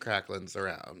best pork cracklins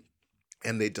around,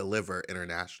 and they deliver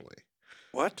internationally.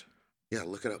 What? Yeah,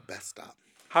 look it up, Best Stop.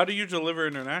 How do you deliver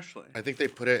internationally? I think they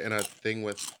put it in a thing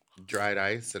with dried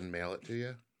ice and mail it to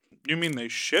you. You mean they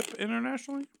ship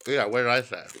internationally? Yeah, what did I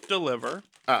say? Deliver.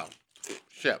 Oh,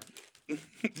 ship.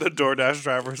 The DoorDash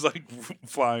driver's like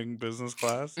flying business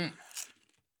class. Do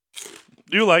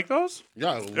you like those?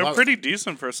 Yeah, they're pretty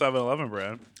decent for a 7-Eleven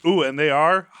brand. Ooh, and they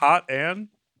are hot and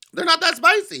they're not that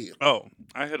spicy. Oh,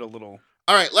 I hit a little.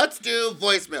 All right, let's do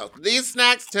voicemail. These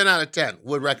snacks, 10 out of 10,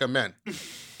 would recommend.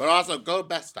 But also, go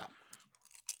Best Stop.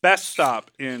 Best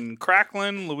Stop in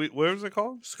Cracklin, where was it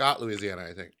called? Scott, Louisiana,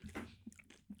 I think.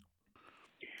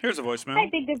 Here's a voicemail. Hi,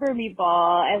 Big Dipper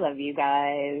Meatball. I love you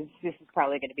guys. This is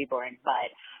probably going to be boring,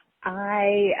 but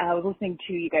I was listening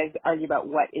to you guys argue about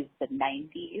what is the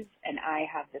 90s, and I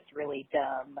have this really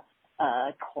dumb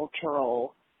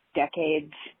cultural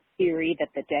decades theory that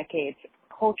the decades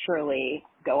culturally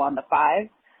go on the 5.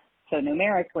 So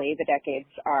numerically, the decades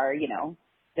are,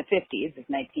 the 50s is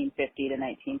 1950 to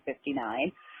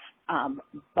 1959.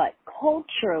 But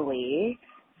culturally,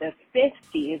 the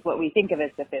 50s, what we think of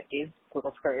as the 50s,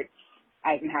 little skirts,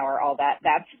 Eisenhower, all that,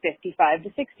 that's 55 to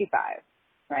 65,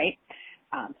 right?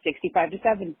 65 to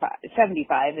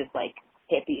 75 is like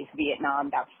hippies, Vietnam,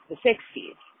 that's the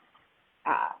 60s.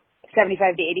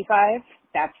 75 to 85,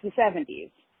 that's the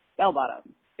 70s. Bell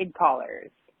bottoms, big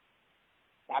collars,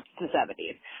 that's the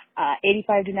 70s.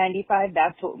 85 to 95,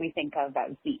 that's what we think of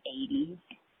as the 80s,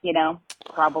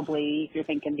 Probably if you're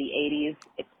thinking the 80s,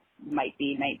 it might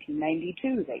be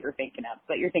 1992 that you're thinking of,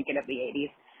 but you're thinking of the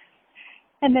 80s.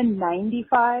 And then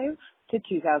 95 to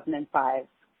 2005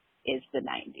 is the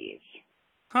 90s.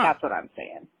 Huh. That's what I'm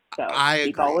saying. So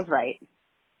Meatball was right.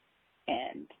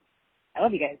 And I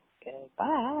love you guys.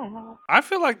 Goodbye. I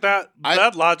feel like that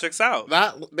logic's out.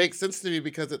 That makes sense to me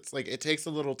because it's like it takes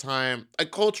a little time.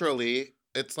 Culturally,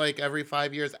 it's like every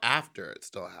 5 years after it's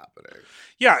still happening.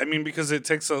 Yeah, I mean, because it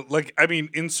takes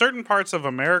in certain parts of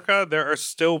America, there are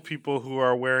still people who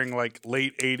are wearing like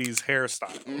late 80s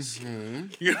hairstyles. Mm-hmm.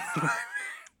 You know what I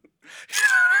mean?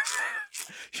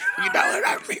 You know what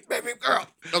I mean, baby girl.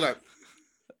 Okay.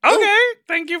 Okay,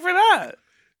 thank you for that.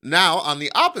 Now, on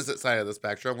the opposite side of the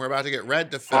spectrum, we're about to get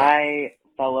Red to Phil. Hi,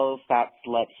 fellow fat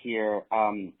slut here.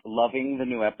 Loving the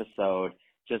new episode.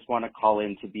 Just want to call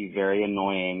in to be very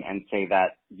annoying and say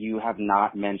that you have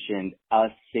not mentioned a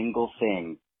single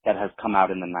thing that has come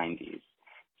out in the 90s.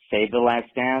 Save the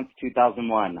Last Dance,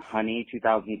 2001. Honey,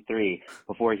 2003.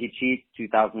 Before He Cheats,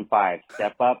 2005.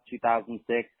 Step Up,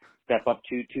 2006. Step Up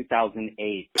 2,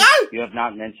 2008. You have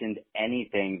not mentioned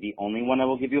anything. The only one I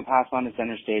will give you a pass on is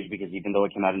Center Stage because even though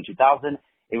it came out in 2000,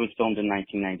 it was filmed in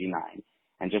 1999.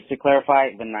 And just to clarify,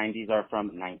 the 90s are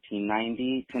from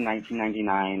 1990 to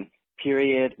 1999.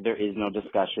 Period. There is no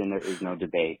discussion. There is no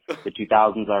debate. The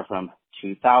 2000s are from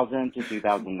 2000 to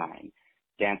 2009.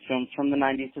 Dance films from the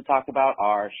 90s to talk about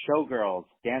are Showgirls,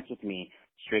 Dance With Me,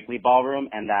 Strictly Ballroom,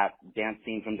 and that dance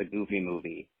scene from the Goofy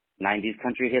movie. 90s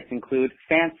country hits include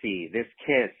Fancy, This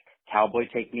Kiss, Cowboy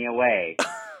Take Me Away,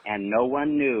 and no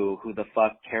one knew who the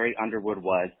fuck Carrie Underwood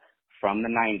was from the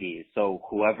 90s. So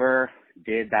whoever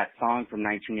did that song from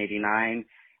 1989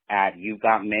 at You've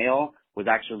Got Mail was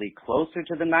actually closer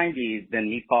to the 90s than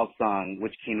Meatball's song,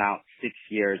 which came out 6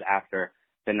 years after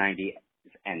the 90s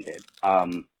ended.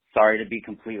 Sorry to be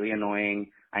completely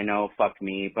annoying. I know, fuck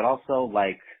me, but also,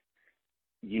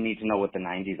 you need to know what the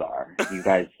 90s are. You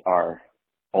guys are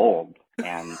old,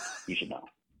 and you should know. All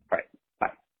right,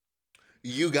 bye.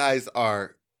 You guys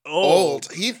are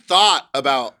old. He thought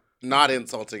about not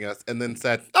insulting us and then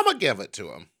said, I'm going to give it to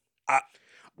him.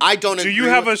 I don't agree. Do you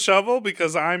have a shovel?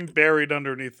 Because I'm buried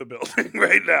underneath the building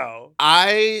right now.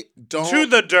 I don't. To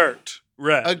the dirt,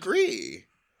 Red. Agree.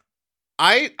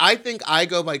 I think I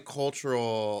go by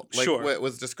cultural, Sure. what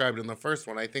was described in the first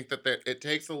one. I think that it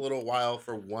takes a little while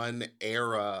for one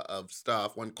era of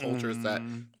stuff, one culture set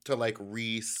to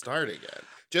restart again.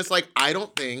 Just like I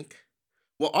don't think.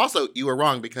 Well, also you were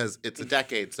wrong because it's a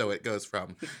decade, so it goes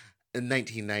from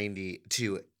 1990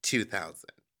 to 2000.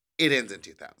 It ends in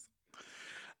 2000.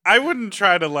 I wouldn't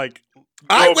try to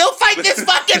I will fight this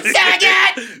fucking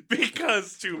faggot!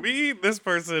 Because to me, this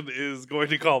person is going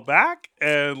to call back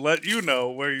and let you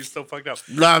know where you still fucked up.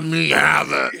 Let me have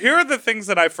it. Here are the things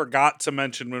that I forgot to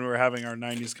mention when we were having our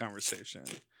 90s conversation.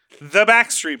 The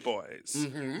Backstreet Boys,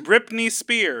 Britney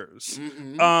Spears,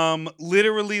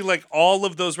 literally like all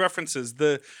of those references.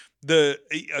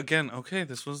 Again, okay,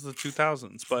 this was the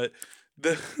 2000s, but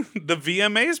the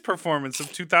VMAs performance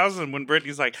of 2000 when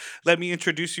Britney's like, let me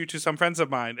introduce you to some friends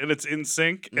of mine, and it's in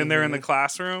sync and they're in the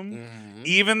classroom.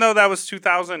 Even though that was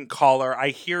 2000, caller, I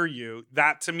hear you.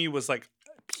 That to me was like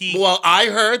peak. Well, I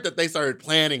heard that they started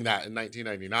planning that in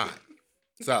 1999.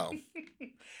 So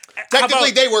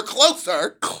technically they were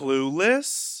closer.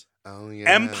 Clueless? Oh, yeah.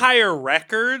 Empire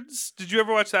Records? Did you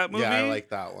ever watch that movie? Yeah, I like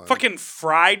that one. Fucking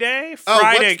Friday?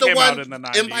 Friday came out in the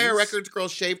 90s. Empire Records girl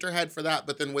shaved her head for that,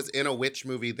 but then was in a witch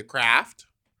movie, The Craft.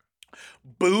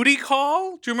 Booty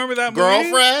Call? Do you remember that movie?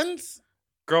 Girlfriends?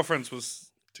 Girlfriends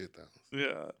was 2000.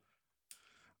 Yeah.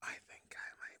 I think I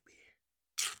might be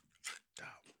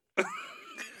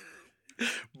dumb.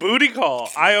 Booty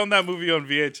Call. I own that movie on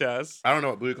VHS. I don't know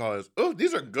what Booty Call is. Oh,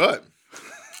 these are good.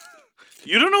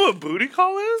 You don't know what Booty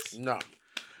Call is? No.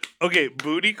 Okay,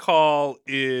 Booty Call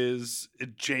is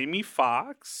Jamie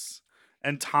Foxx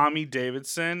and Tommy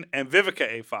Davidson and Vivica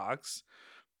A. Fox.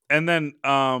 And then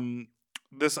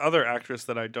this other actress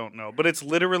that I don't know. But it's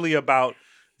literally about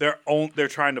they're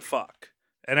trying to fuck.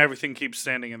 And everything keeps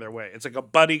standing in their way. It's like a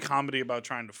buddy comedy about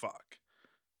trying to fuck.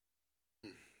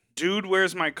 Dude,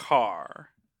 Where's My Car?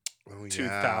 Oh, yeah.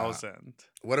 2000.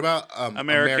 What about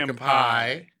American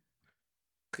Pie?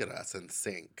 Look at us in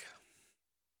sync.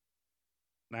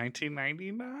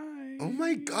 1999. Oh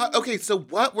my God. Okay, so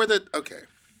what were the... Okay.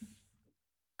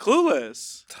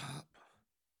 Clueless. Top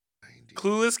 90.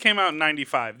 Clueless came out in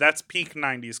 95. That's peak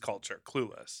 90s culture.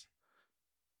 Clueless.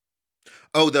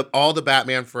 Oh, all the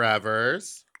Batman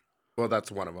Forevers. Well,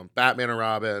 that's one of them. Batman and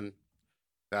Robin.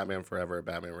 Batman Forever.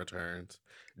 Batman Returns.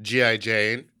 G.I.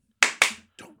 Jane.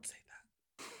 Don't say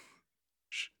that.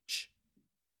 Shh.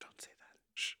 Don't say that.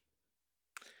 Shh.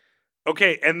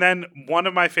 Okay, and then one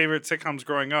of my favorite sitcoms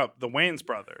growing up, The Wayans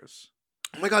Brothers.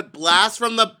 Oh my God, Blast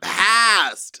from the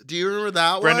Past. Do you remember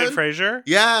that one? Brendan Fraser?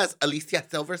 Yes. Alicia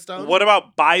Silverstone. What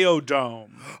about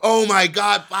Biodome? Oh my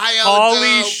God, Biodome.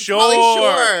 Pauly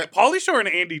Shore. Pauly Shore and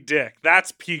Andy Dick.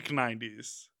 That's peak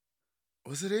 90s.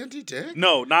 Was it Andy Dick?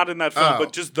 No, not in that film,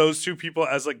 but just those two people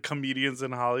as like comedians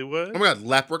in Hollywood. Oh my God,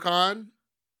 Leprechaun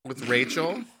with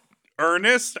Rachel.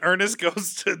 Ernest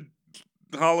goes to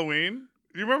Halloween.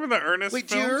 Do you remember the Ernest Wait,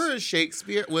 films? do you remember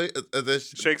Shakespeare?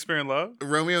 Shakespeare in Love?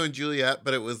 Romeo and Juliet,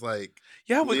 but it was like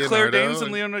with Leonardo Claire Danes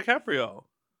and Leonardo DiCaprio.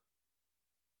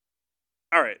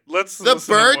 All right, let's The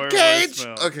listen to more Birdcage?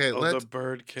 voicemail. Okay, the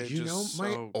Birdcage. You know, is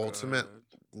my so ultimate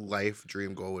good. life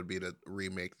dream goal would be to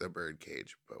remake The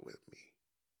Birdcage, but with me.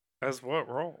 As what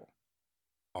role?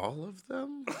 All of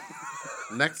them?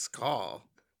 Next call.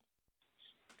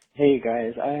 Hey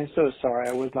guys, I am so sorry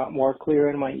I was not more clear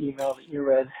in my email that you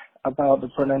read about the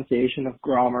pronunciation of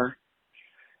Gromer.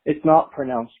 It's not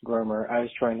pronounced Gromer. I was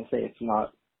trying to say it's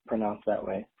not pronounced that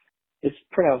way. It's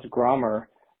pronounced Gromer,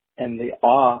 and the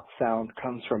ah sound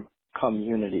comes from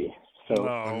community. So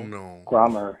no.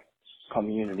 Gromer,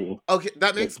 community. Okay,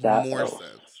 that makes more sense.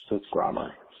 So it's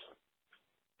Gromer.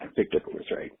 Victor was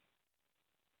right.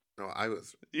 No, I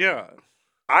was. Yeah.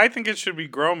 I think it should be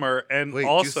Gromer, and Wait,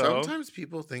 also... do sometimes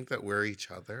people think that we're each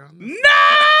other on this?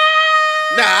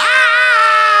 No!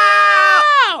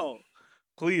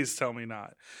 Please tell me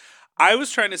not. I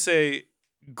was trying to say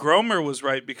Gromer was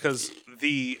right because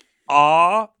the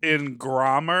ah in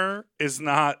grammar is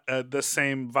not the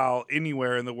same vowel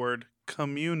anywhere in the word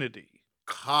community.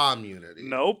 Community.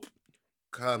 Nope.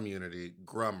 Community.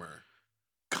 Grummer.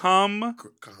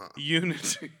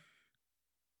 Unity.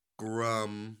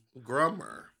 Grummer.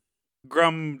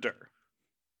 Grumder.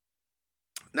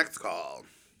 Next call.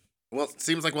 Well, it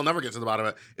seems like we'll never get to the bottom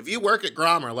of it. If you work at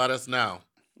Grummer, let us know.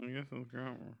 I guess it's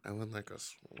Grummer. I would like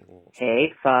us.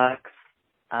 Hey, Fox.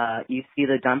 You see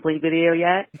the dumpling video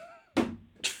yet?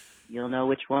 You'll know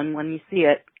which one when you see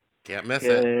it. Can't miss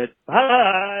it.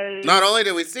 Bye. Not only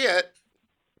did we see it,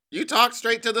 you talk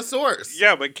straight to the source.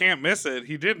 Yeah, but can't miss it.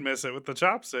 He did miss it with the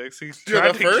chopsticks. He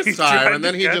tried the first time, and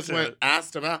then he just went,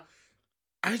 asked him out.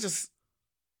 It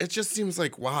just seems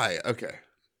like, why? Okay.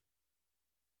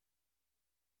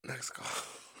 Next call.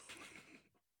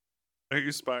 Are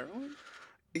you spiraling?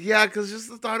 Yeah, because just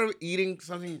the thought of eating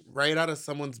something right out of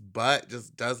someone's butt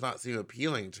just does not seem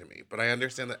appealing to me. But I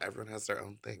understand that everyone has their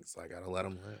own thing, so I gotta let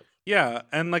them live. Yeah,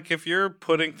 and like if you're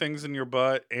putting things in your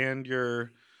butt and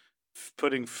you're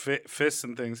putting fists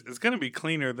and things, it's going to be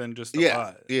cleaner than just a Yeah,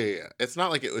 butt. yeah. It's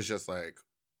not like it was just like.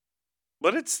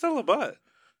 But it's still a butt.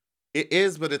 It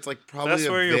is, but it's like probably That's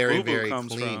a where your very, boo-boo very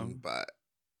comes clean from. butt.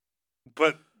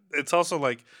 But it's also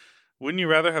like, wouldn't you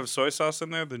rather have soy sauce in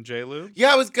there than J-Lube?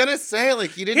 Yeah, I was gonna say,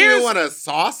 like, you didn't even want to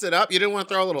sauce it up. You didn't want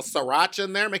to throw a little sriracha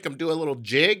in there, make them do a little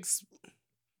jigs.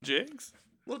 Jigs?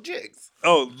 Little jigs.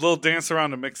 Oh, a little dance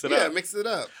around to mix it up. Yeah, mix it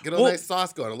up. Get a nice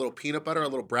sauce going. A little peanut butter, a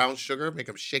little brown sugar. Make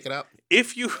them shake it up.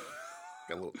 If you...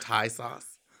 Got a little Thai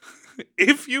sauce.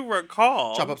 If you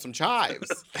recall... Chop up some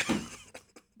chives. Ain't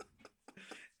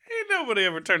nobody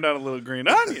ever turned out a little green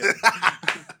onion.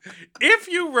 If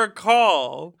you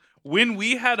recall, when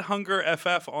we had Hunger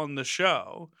FF on the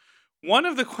show, one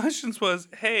of the questions was,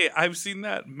 hey, I've seen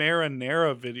that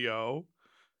marinara video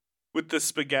with the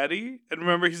spaghetti. And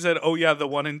remember he said, oh yeah, the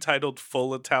one entitled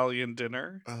Full Italian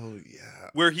Dinner. Oh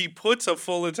yeah. Where he puts a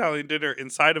full Italian dinner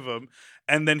inside of him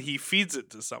and then he feeds it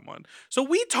to someone. So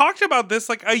we talked about this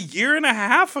like a year and a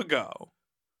half ago.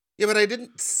 Yeah, but I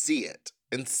didn't see it.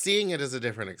 And seeing it is a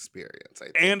different experience, I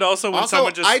think. And also when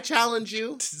someone just I challenge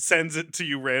you, sends it to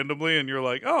you randomly and you're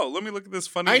like, oh, let me look at this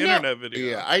funny internet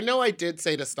video. Yeah, I know I did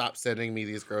say to stop sending me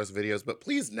these gross videos, but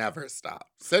please never stop.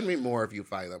 Send me more if you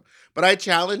find them. But I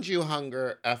challenge you,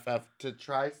 Hunger FF, to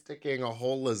try sticking a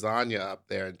whole lasagna up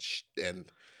there and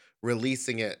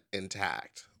releasing it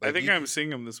intact. Like I think I'm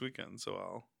seeing him this weekend, so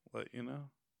I'll let you know.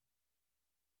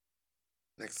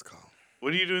 Next call.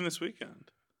 What are you doing this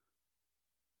weekend?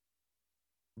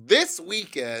 This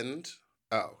weekend,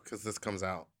 because this comes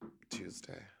out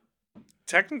Tuesday.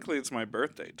 Technically, it's my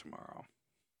birthday tomorrow.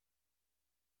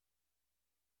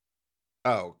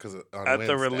 Oh, because on Wednesday.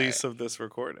 The release of this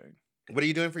recording. What are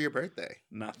you doing for your birthday?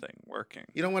 Nothing. Working.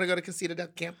 You don't want to go to Casita del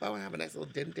Campo and have a nice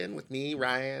little din-din with me,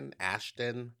 Ryan,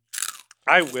 Ashton?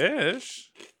 I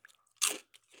wish.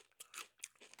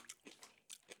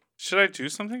 Should I do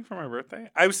something for my birthday?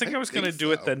 I was thinking I was going to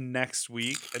do it the next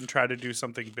week and try to do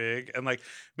something big and like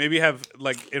maybe have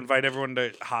like invite everyone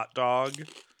to hot dog.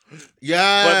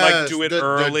 Yeah. But like do it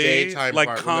early. The daytime like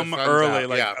part come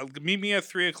early. out. Like meet me at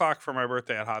 3:00 for my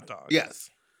birthday at Hot Dog.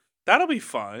 Yes. That'll be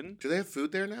fun. Do they have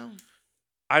food there now?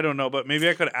 I don't know, but maybe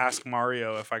I could ask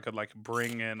Mario if I could like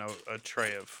bring in a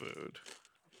tray of food.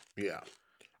 Yeah.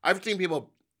 I've seen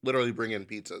people literally bring in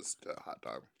pizzas to Hot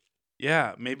Dog.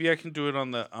 Yeah, maybe I can do it on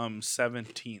the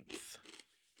 17th.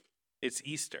 It's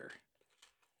Easter.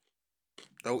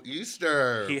 Oh,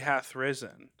 Easter. He hath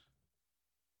risen.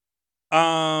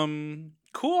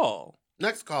 Cool.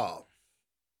 Next call.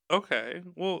 Okay.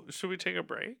 Well, should we take a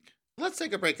break? Let's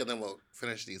take a break and then we'll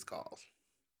finish these calls.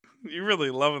 You're really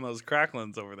loving those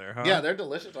cracklins over there, huh? Yeah, they're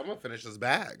delicious. I'm going to finish this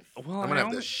bag. Well, I'm going to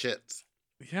have this shit.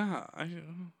 Yeah.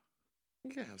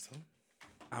 You can have some.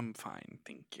 I'm fine,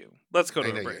 thank you. Let's go to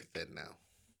a break. You're thin now.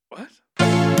 What?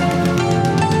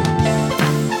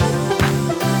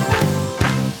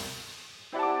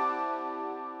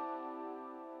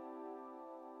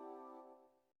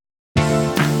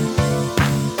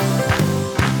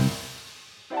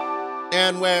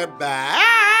 And we're back.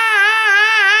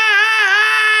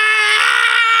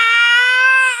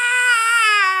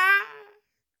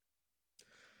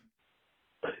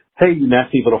 Hey, you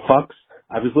nasty little fucks.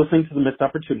 I was listening to the Missed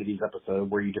Opportunities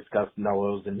episode where you discussed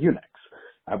Nellos and eunuchs.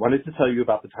 I wanted to tell you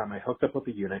about the time I hooked up with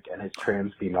a eunuch and his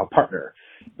trans female partner.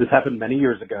 This happened many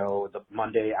years ago, the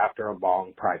Monday after a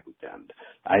long Pride weekend.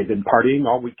 I had been partying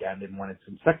all weekend and wanted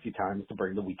some sexy times to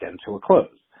bring the weekend to a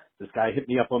close. This guy hit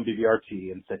me up on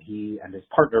BBRT and said he and his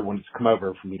partner wanted to come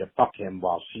over for me to fuck him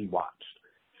while she watched.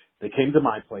 They came to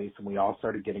my place and we all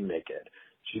started getting naked.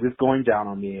 She was going down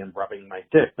on me and rubbing my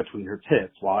dick between her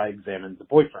tits while I examined the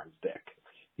boyfriend's dick.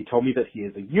 He told me that he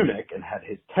is a eunuch and had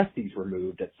his testes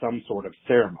removed at some sort of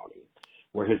ceremony.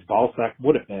 Where his ball sack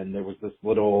would have been, there was this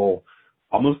little,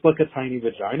 almost like a tiny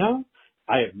vagina.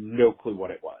 I have no clue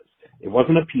what it was. It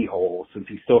wasn't a pee hole since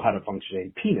he still had a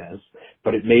functioning penis,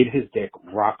 but it made his dick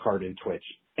rock hard and twitch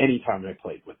anytime I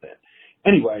played with it.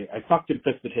 Anyway, I fucked and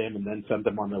fisted him and then sent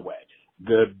them on their way.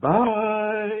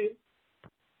 Goodbye.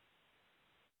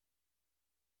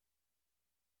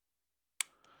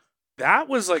 That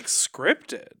was like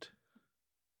scripted.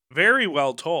 Very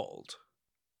well told.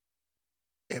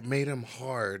 It made him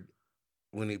hard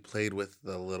when he played with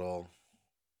the little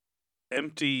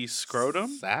empty scrotum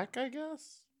sack, I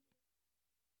guess.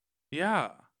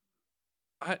 Yeah.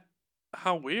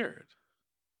 How weird.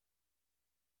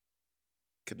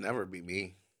 Could never be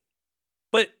me.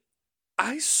 But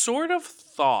I sort of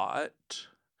thought,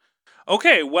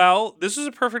 Okay, well, this is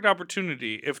a perfect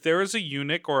opportunity. If there is a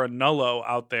eunuch or a nullo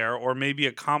out there, or maybe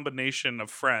a combination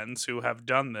of friends who have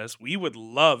done this, we would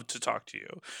love to talk to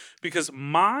you. Because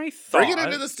my thought... Bring it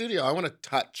into the studio. I want to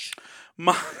touch.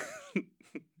 My...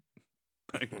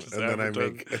 and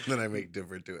then I make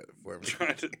different to it for me.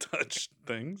 Trying to touch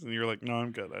things, and you're like, no,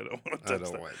 I'm good. I don't want to touch I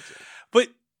don't that. want to. But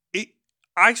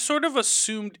I sort of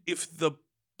assumed if the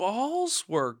balls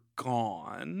were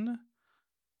gone...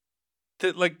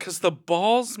 that, like, because the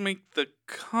balls make the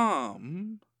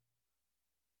cum,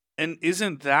 and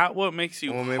isn't that what makes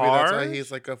you hard? Well, maybe that's why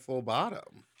he's like a full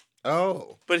bottom.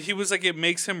 Oh. But he was like, it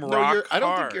makes him rock hard. I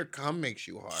don't think your cum makes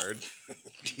you hard.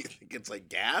 Do you think it's like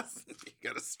gas? You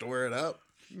gotta store it up.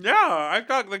 Yeah, I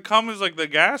thought the cum is like the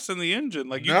gas in the engine.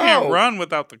 Like, you can't run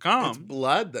without the cum. It's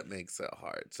blood that makes it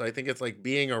hard. So I think it's like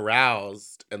being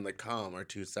aroused and the cum are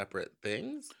two separate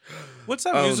things. What's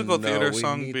that musical theater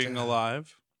song, Being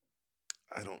Alive?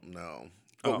 I don't know.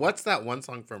 But what's that one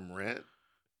song from Rent?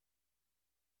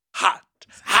 Hot,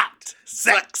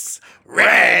 sex,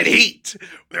 red heat,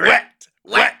 wet,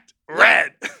 red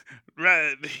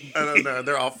heat. I don't know.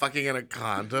 They're all fucking in a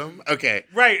condom. Okay.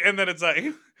 Right, and then it's like,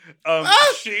 she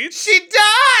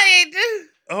died!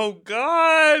 Oh,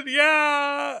 God,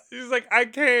 yeah. He's like, I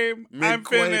came. I'm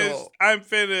finished,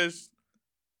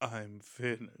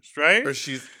 right? Or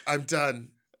I'm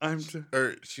done. I'm done.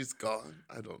 Or she's gone.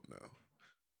 I don't know.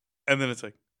 And then it's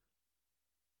like,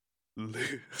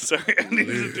 sorry, I need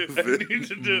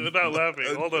to do it without laughing.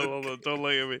 Hold on, don't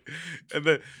look at me. And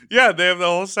then, yeah, they have the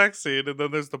whole sex scene, and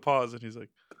then there's the pause, and he's like,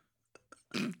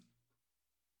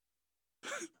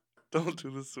 don't do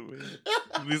this to me.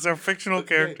 These are fictional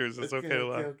characters. It's okay to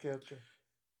laugh. Okay.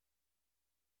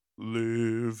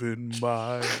 Live in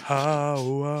my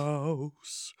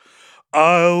house.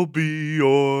 I'll be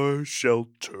your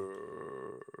shelter.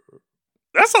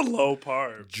 That's a low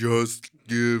part. Just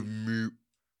give me...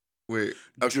 Wait.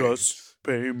 Okay. Just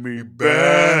pay me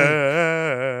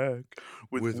back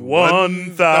with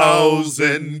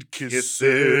 1,000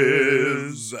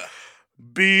 kisses.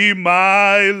 Be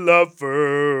my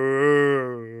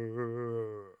lover.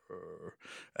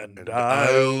 And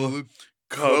I'll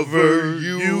cover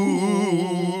you.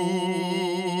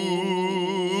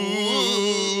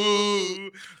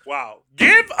 Wow.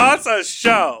 Give us a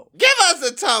show. Give us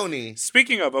a Tony.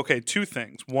 Speaking of, okay, two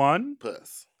things. One,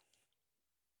 puss.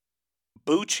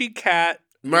 Bucci Cat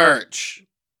merch.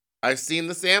 I've seen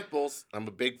the samples. I'm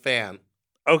a big fan.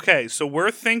 Okay, so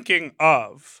we're thinking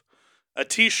of a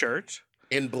t-shirt.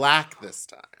 In black this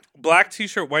time. Black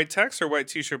t-shirt, white text, or white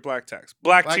t-shirt, black text?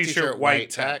 Black t-shirt, white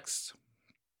text.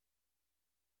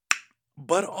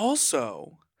 But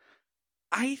also...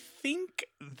 I think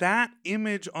that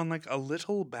image on like a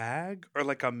little bag or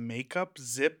like a makeup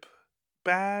zip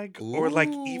bag or like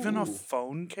even a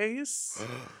phone case.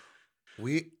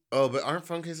 But aren't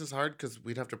phone cases hard? Because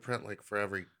we'd have to print like for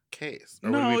every case.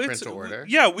 Or would we print to order?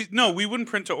 We wouldn't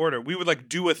print to order. We would like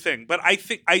do a thing. But I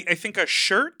think a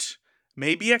shirt,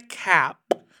 maybe a cap.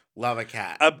 Love a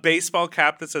cat. A baseball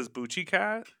cap that says Bucci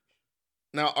Cat.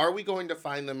 Now, are we going to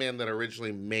find the man that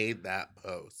originally made that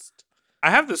post? I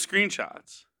have the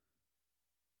screenshots.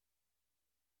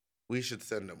 We should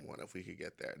send him one if we could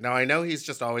get there. Now, I know he's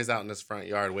just always out in his front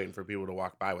yard waiting for people to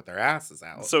walk by with their asses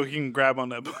out. So he can grab on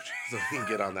that booty. So he can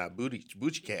get on that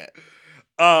Bucci Cat.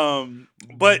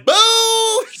 But...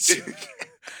 Bucci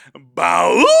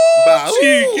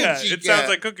Cat. It sounds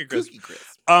like Cookie Crisp.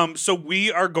 So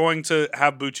we are going to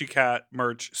have Bucci Cat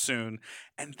merch soon.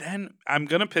 And then I'm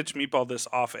going to pitch Meatball this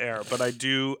off air, but I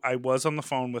was on the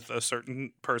phone with a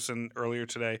certain person earlier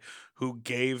today who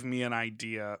gave me an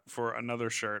idea for another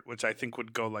shirt, which I think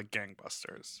would go like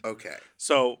gangbusters. Okay.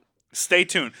 So stay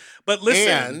tuned. But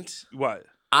listen. And what?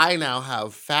 I now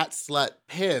have Fat Slut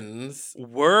pins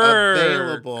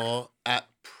available at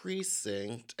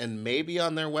Precinct and maybe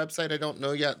on their website. I don't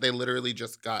know yet. They literally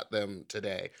just got them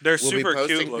today. They're we'll super be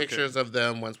posting cute looking. pictures of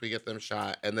them once we get them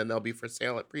shot, and then they'll be for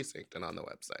sale at Precinct and on the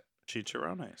website.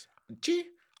 Chicharrones.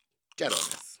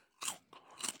 Chicharrones.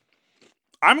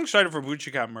 I'm excited for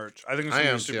Bucci Cat merch. I think it's I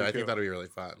gonna am be super too. I cute. think that'll be really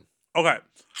fun. Okay.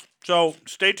 So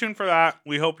stay tuned for that.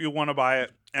 We hope you want to buy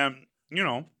it and,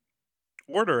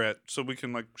 order it so we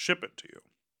can like ship it to you.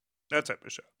 That type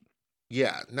of shit.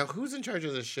 Yeah. Now, who's in charge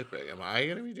of the shipping? Am I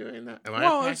going to be doing that?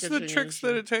 Well, it's the tricks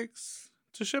that it takes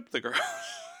to ship the girl.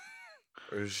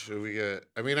 Or should we get...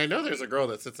 I mean, I know there's a girl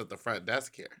that sits at the front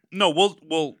desk here. No,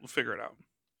 we'll figure it out.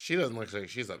 She doesn't look like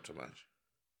she's up to much.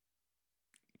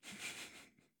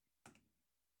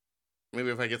 Maybe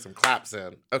if I get some claps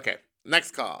in. Okay,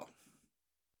 next call.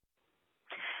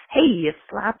 Hey, you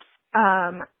slaps.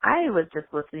 I was just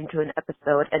listening to an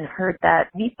episode and heard that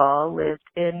Meatball lived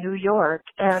in New York,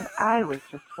 and I was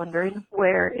just wondering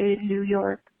where in New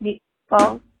York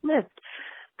Meatball lived.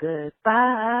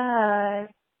 Goodbye.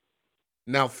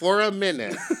 Now, for a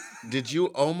minute, did you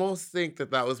almost think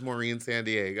that was Maureen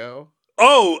Sandiego?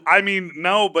 Oh, I mean,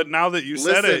 no, but now that you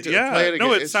said it, Play yeah. it again.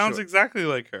 No, it It's sounds short. exactly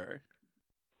like her.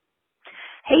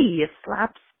 Hey, you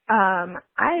slaps.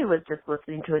 I was just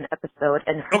listening to an episode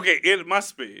and heard... Okay, it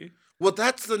must be. Well,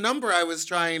 that's the number I was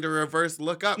trying to reverse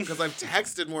look up because I've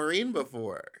texted Maureen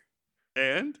before.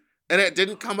 And it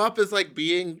didn't come up as like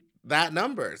being that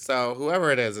number. So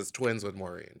whoever it is twins with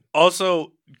Maureen.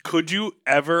 Also, could you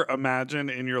ever imagine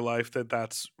in your life that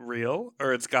that's real?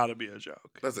 Or it's got to be a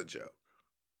joke? That's a joke.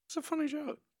 It's a funny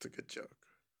joke. It's a good joke.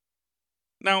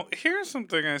 Now, here's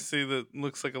something I see that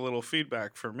looks like a little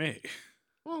feedback for me.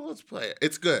 Well, let's play it.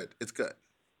 It's good. It's good.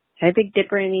 Hi, Big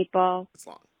Dipper and Meatball. It's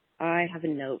long. I have a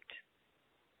note.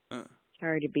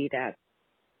 Sorry to be that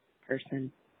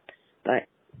person, but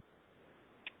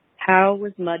how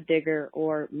was Mud Digger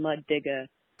or Mud Digga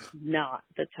not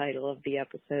the title of the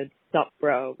episode? Sup,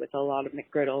 bro, with a lot of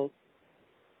McGriddles.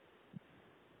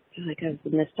 I feel like it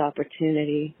was a missed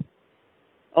opportunity.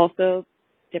 Also,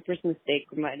 Dipper's mistake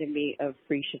reminded me of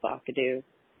Free Shavakadu.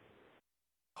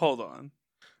 Hold on.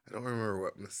 I don't remember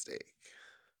what mistake.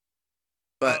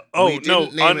 But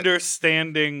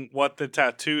understanding what the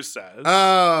tattoo says.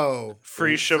 Oh,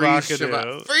 Free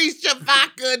Shavakadu. Free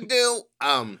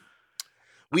Shavakadu.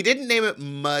 We didn't name it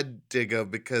Mud Digga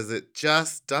because it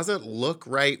just doesn't look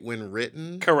right when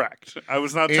written. Correct. I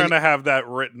was not trying to have that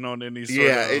written on any sort of...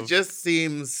 Yeah, it just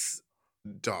seems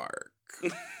dark.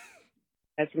 You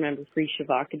guys remember Free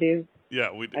Shavakadu?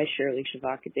 Yeah, we do. I surely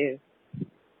Shavakadu.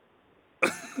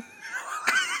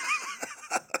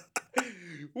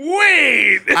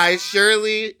 Wait! I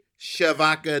surely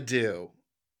Shavaka do.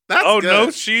 That's good.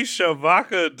 No, she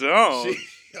Shavaka don't.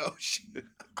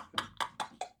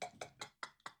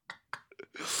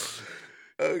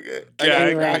 Okay. I got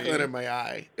a crackling in my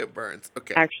eye. It burns.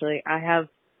 Okay. Actually, I have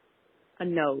a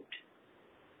note.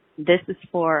 This is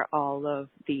for all of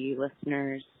the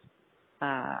listeners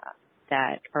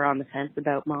that are on the fence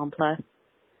about Mom Plus.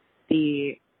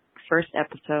 The first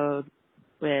episode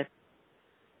with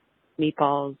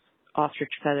Meatball's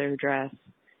ostrich feather dress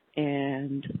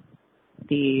and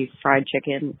the fried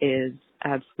chicken is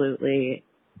absolutely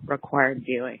required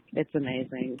viewing. It's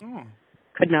amazing. Oh.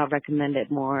 Could not recommend it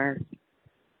more.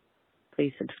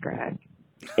 Please subscribe.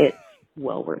 It's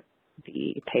well worth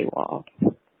the paywall.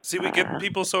 See, we get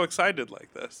people so excited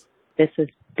like this. This has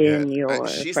been your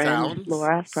she friend sounds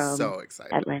Laura from so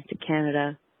excited. Atlantic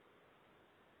Canada.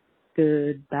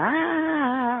 Goodbye.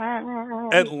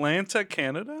 Atlanta,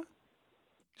 Canada?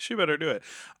 She better do it.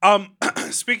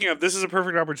 Speaking of, this is a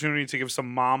perfect opportunity to give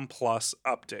some Mom Plus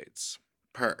updates.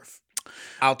 Perf.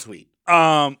 I'll tweet. What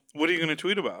are you going to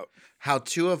tweet about? How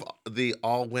 2 of the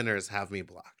all winners have me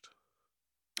blocked.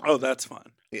 Oh, that's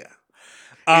fun. Yeah.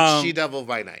 It's She Devil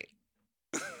by Night.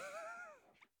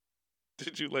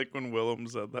 Did you like when Willem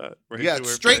said that?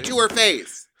 Straight to her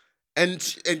face. And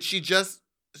she just,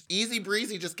 easy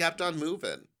breezy, just kept on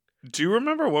moving. Do you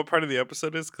remember what part of the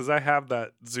episode is? Because I have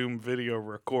that Zoom video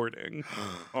recording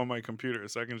on my computer,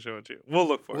 so I can show it to you. We'll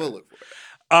look for it.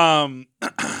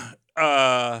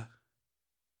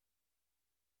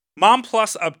 Mom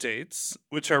Plus updates,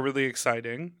 which are really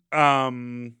exciting.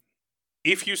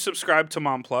 If you subscribe to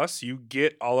Mom Plus, you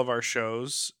get all of our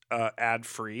shows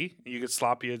ad-free. You get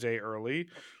Sloppy a day early.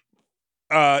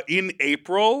 In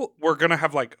April, we're going to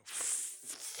have like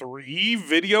 3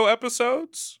 video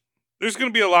episodes. There's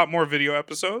going to be a lot more video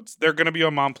episodes. They're going to be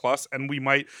on Mom Plus, and we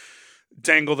might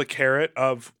dangle the carrot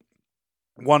of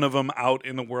one of them out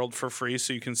in the world for free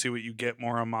so you can see what you get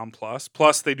more on Mom Plus.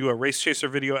 Plus, they do a Race Chaser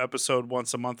video episode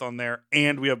once a month on there,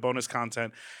 and we have bonus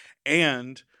content.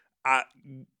 And,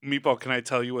 Meatball, can I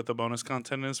tell you what the bonus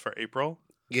content is for April?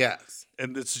 Yes.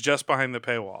 And it's just behind the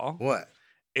paywall. What?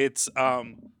 It's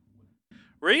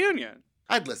Reunion.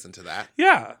 I'd listen to that.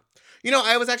 Yeah. You know,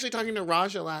 I was actually talking to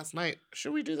Raja last night.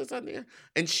 Should we do this on the air?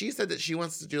 And she said that she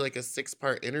wants to do like a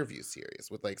 6-part interview series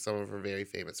with like some of her very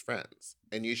famous friends.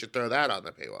 And you should throw that on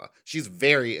the paywall. She's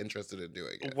very interested in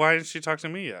doing it. Why didn't she talk to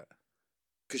me yet?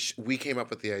 Because we came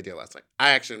up with the idea last night.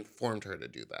 I actually informed her to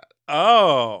do that.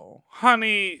 Oh,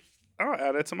 honey. I'll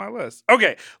add it to my list.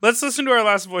 Okay, let's listen to our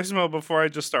last voicemail before I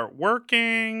just start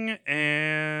working.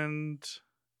 And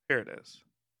here it is.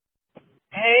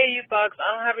 Hey, you bugs.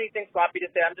 I don't have anything sloppy to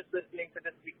say. I'm just listening to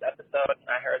this week's episode.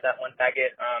 I heard that one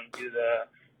faggot do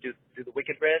the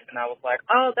wicked riff, and I was like,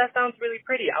 oh, that sounds really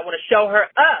pretty. I want to show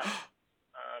her up.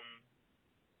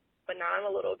 but now I'm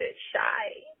a little bit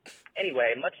shy.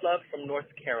 Anyway, much love from North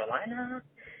Carolina.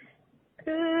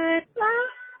 Goodbye.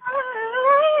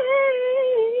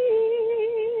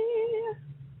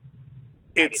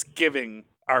 It's giving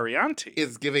Arianti.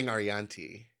 It's giving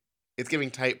Arianti. It's giving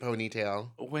tight ponytail.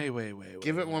 Wait.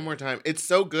 Give it one more time. It's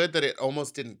so good that it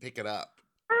almost didn't pick it up.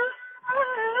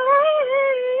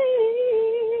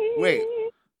 Wait.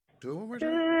 Do it one more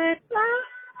time.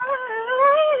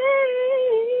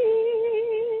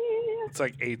 It's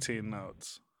like 18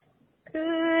 notes.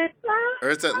 Or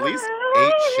it's at least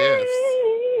 8 shifts.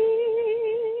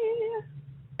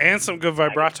 And some good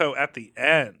vibrato at the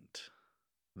end.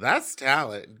 That's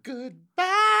talent. Goodbye.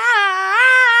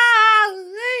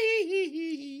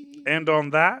 And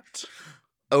on that,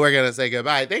 we're going to say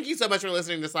goodbye. Thank you so much for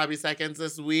listening to Sloppy Seconds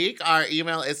this week. Our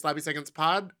email is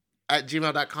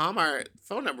sloppysecondspod@gmail.com. Our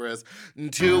phone number is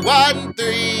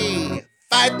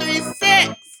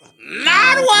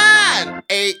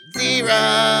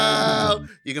 213-536-9180.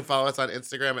 You can follow us on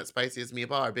Instagram at Spiciest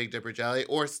Meatball or Big Dipper Jelly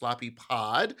or Sloppy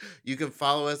Pod. You can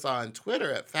follow us on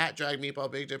Twitter at Fat Drag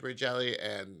Meatball, Big Dipper Jelly,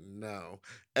 and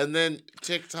then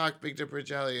TikTok, Big Dipper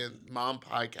Jelly, and Mom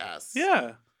Podcasts.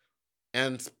 Yeah.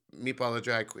 And Meatball the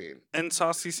Drag Queen. And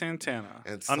Saucy Santana.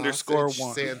 And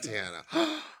 _1. Santana.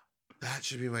 That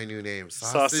should be my new name.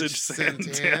 Sausage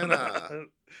Santana.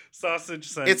 Sausage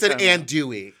Santana. It's an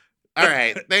andouille. All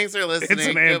right. Thanks for listening. It's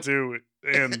an andouille.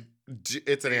 And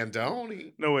it's an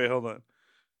andoni. No, wait, hold on.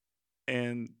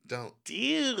 And don't.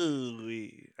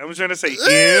 I was trying to say ew.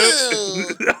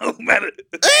 Oh,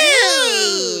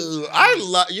 ew. I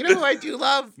love. You know who I do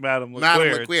love? Madame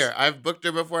LaQueer. I've booked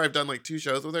her before. I've done like 2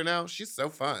 shows with her now. She's so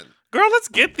fun. Girl, let's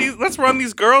run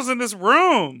these girls in this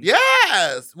room.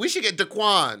 Yes. We should get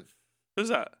Daquan. Who's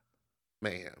that?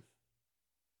 Mayhem.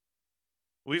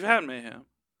 We've had Mayhem.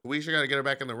 We should got to get her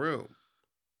back in the room.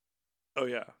 Oh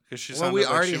yeah, because she sounded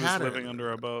like she was living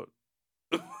under a boat.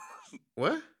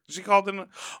 What? She called in.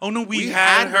 Oh no, we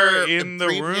had her in the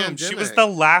room. She was the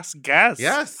last guest.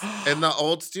 Yes, in the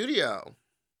old studio.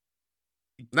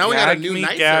 Now we got a new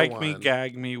nicer one.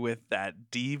 Gag me with that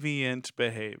deviant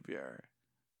behavior.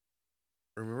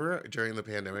 Remember during the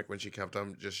pandemic when she kept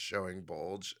on just showing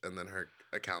bulge and then her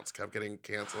accounts kept getting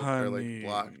canceled or like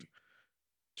blocked?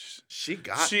 She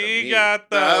got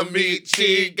the meat.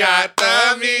 She got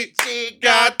the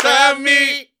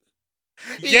meat.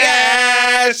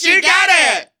 Yeah, she got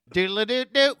it.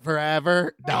 Doodle-doo-doo,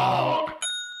 forever dog.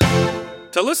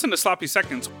 To listen to Sloppy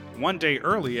Seconds one day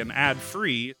early and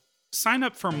ad-free, sign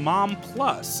up for Mom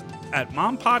Plus at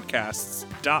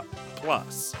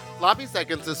mompodcasts.plus. Sloppy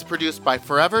Seconds is produced by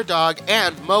Forever Dog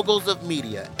and Moguls of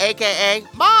Media, a.k.a.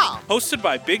 Mom. Hosted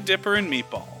by Big Dipper and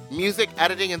Meatball. Music,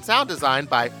 editing, and sound design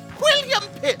by William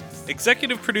Pitts.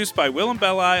 Executive produced by Willem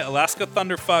Belli, Alaska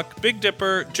Thunderfuck, Big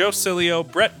Dipper, Joe Cilio,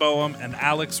 Brett Boehm, and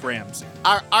Alex Ramsey.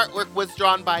 Our artwork was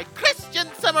drawn by Christian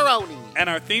Cimarroni. And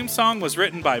our theme song was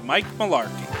written by Mike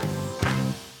Malarkey.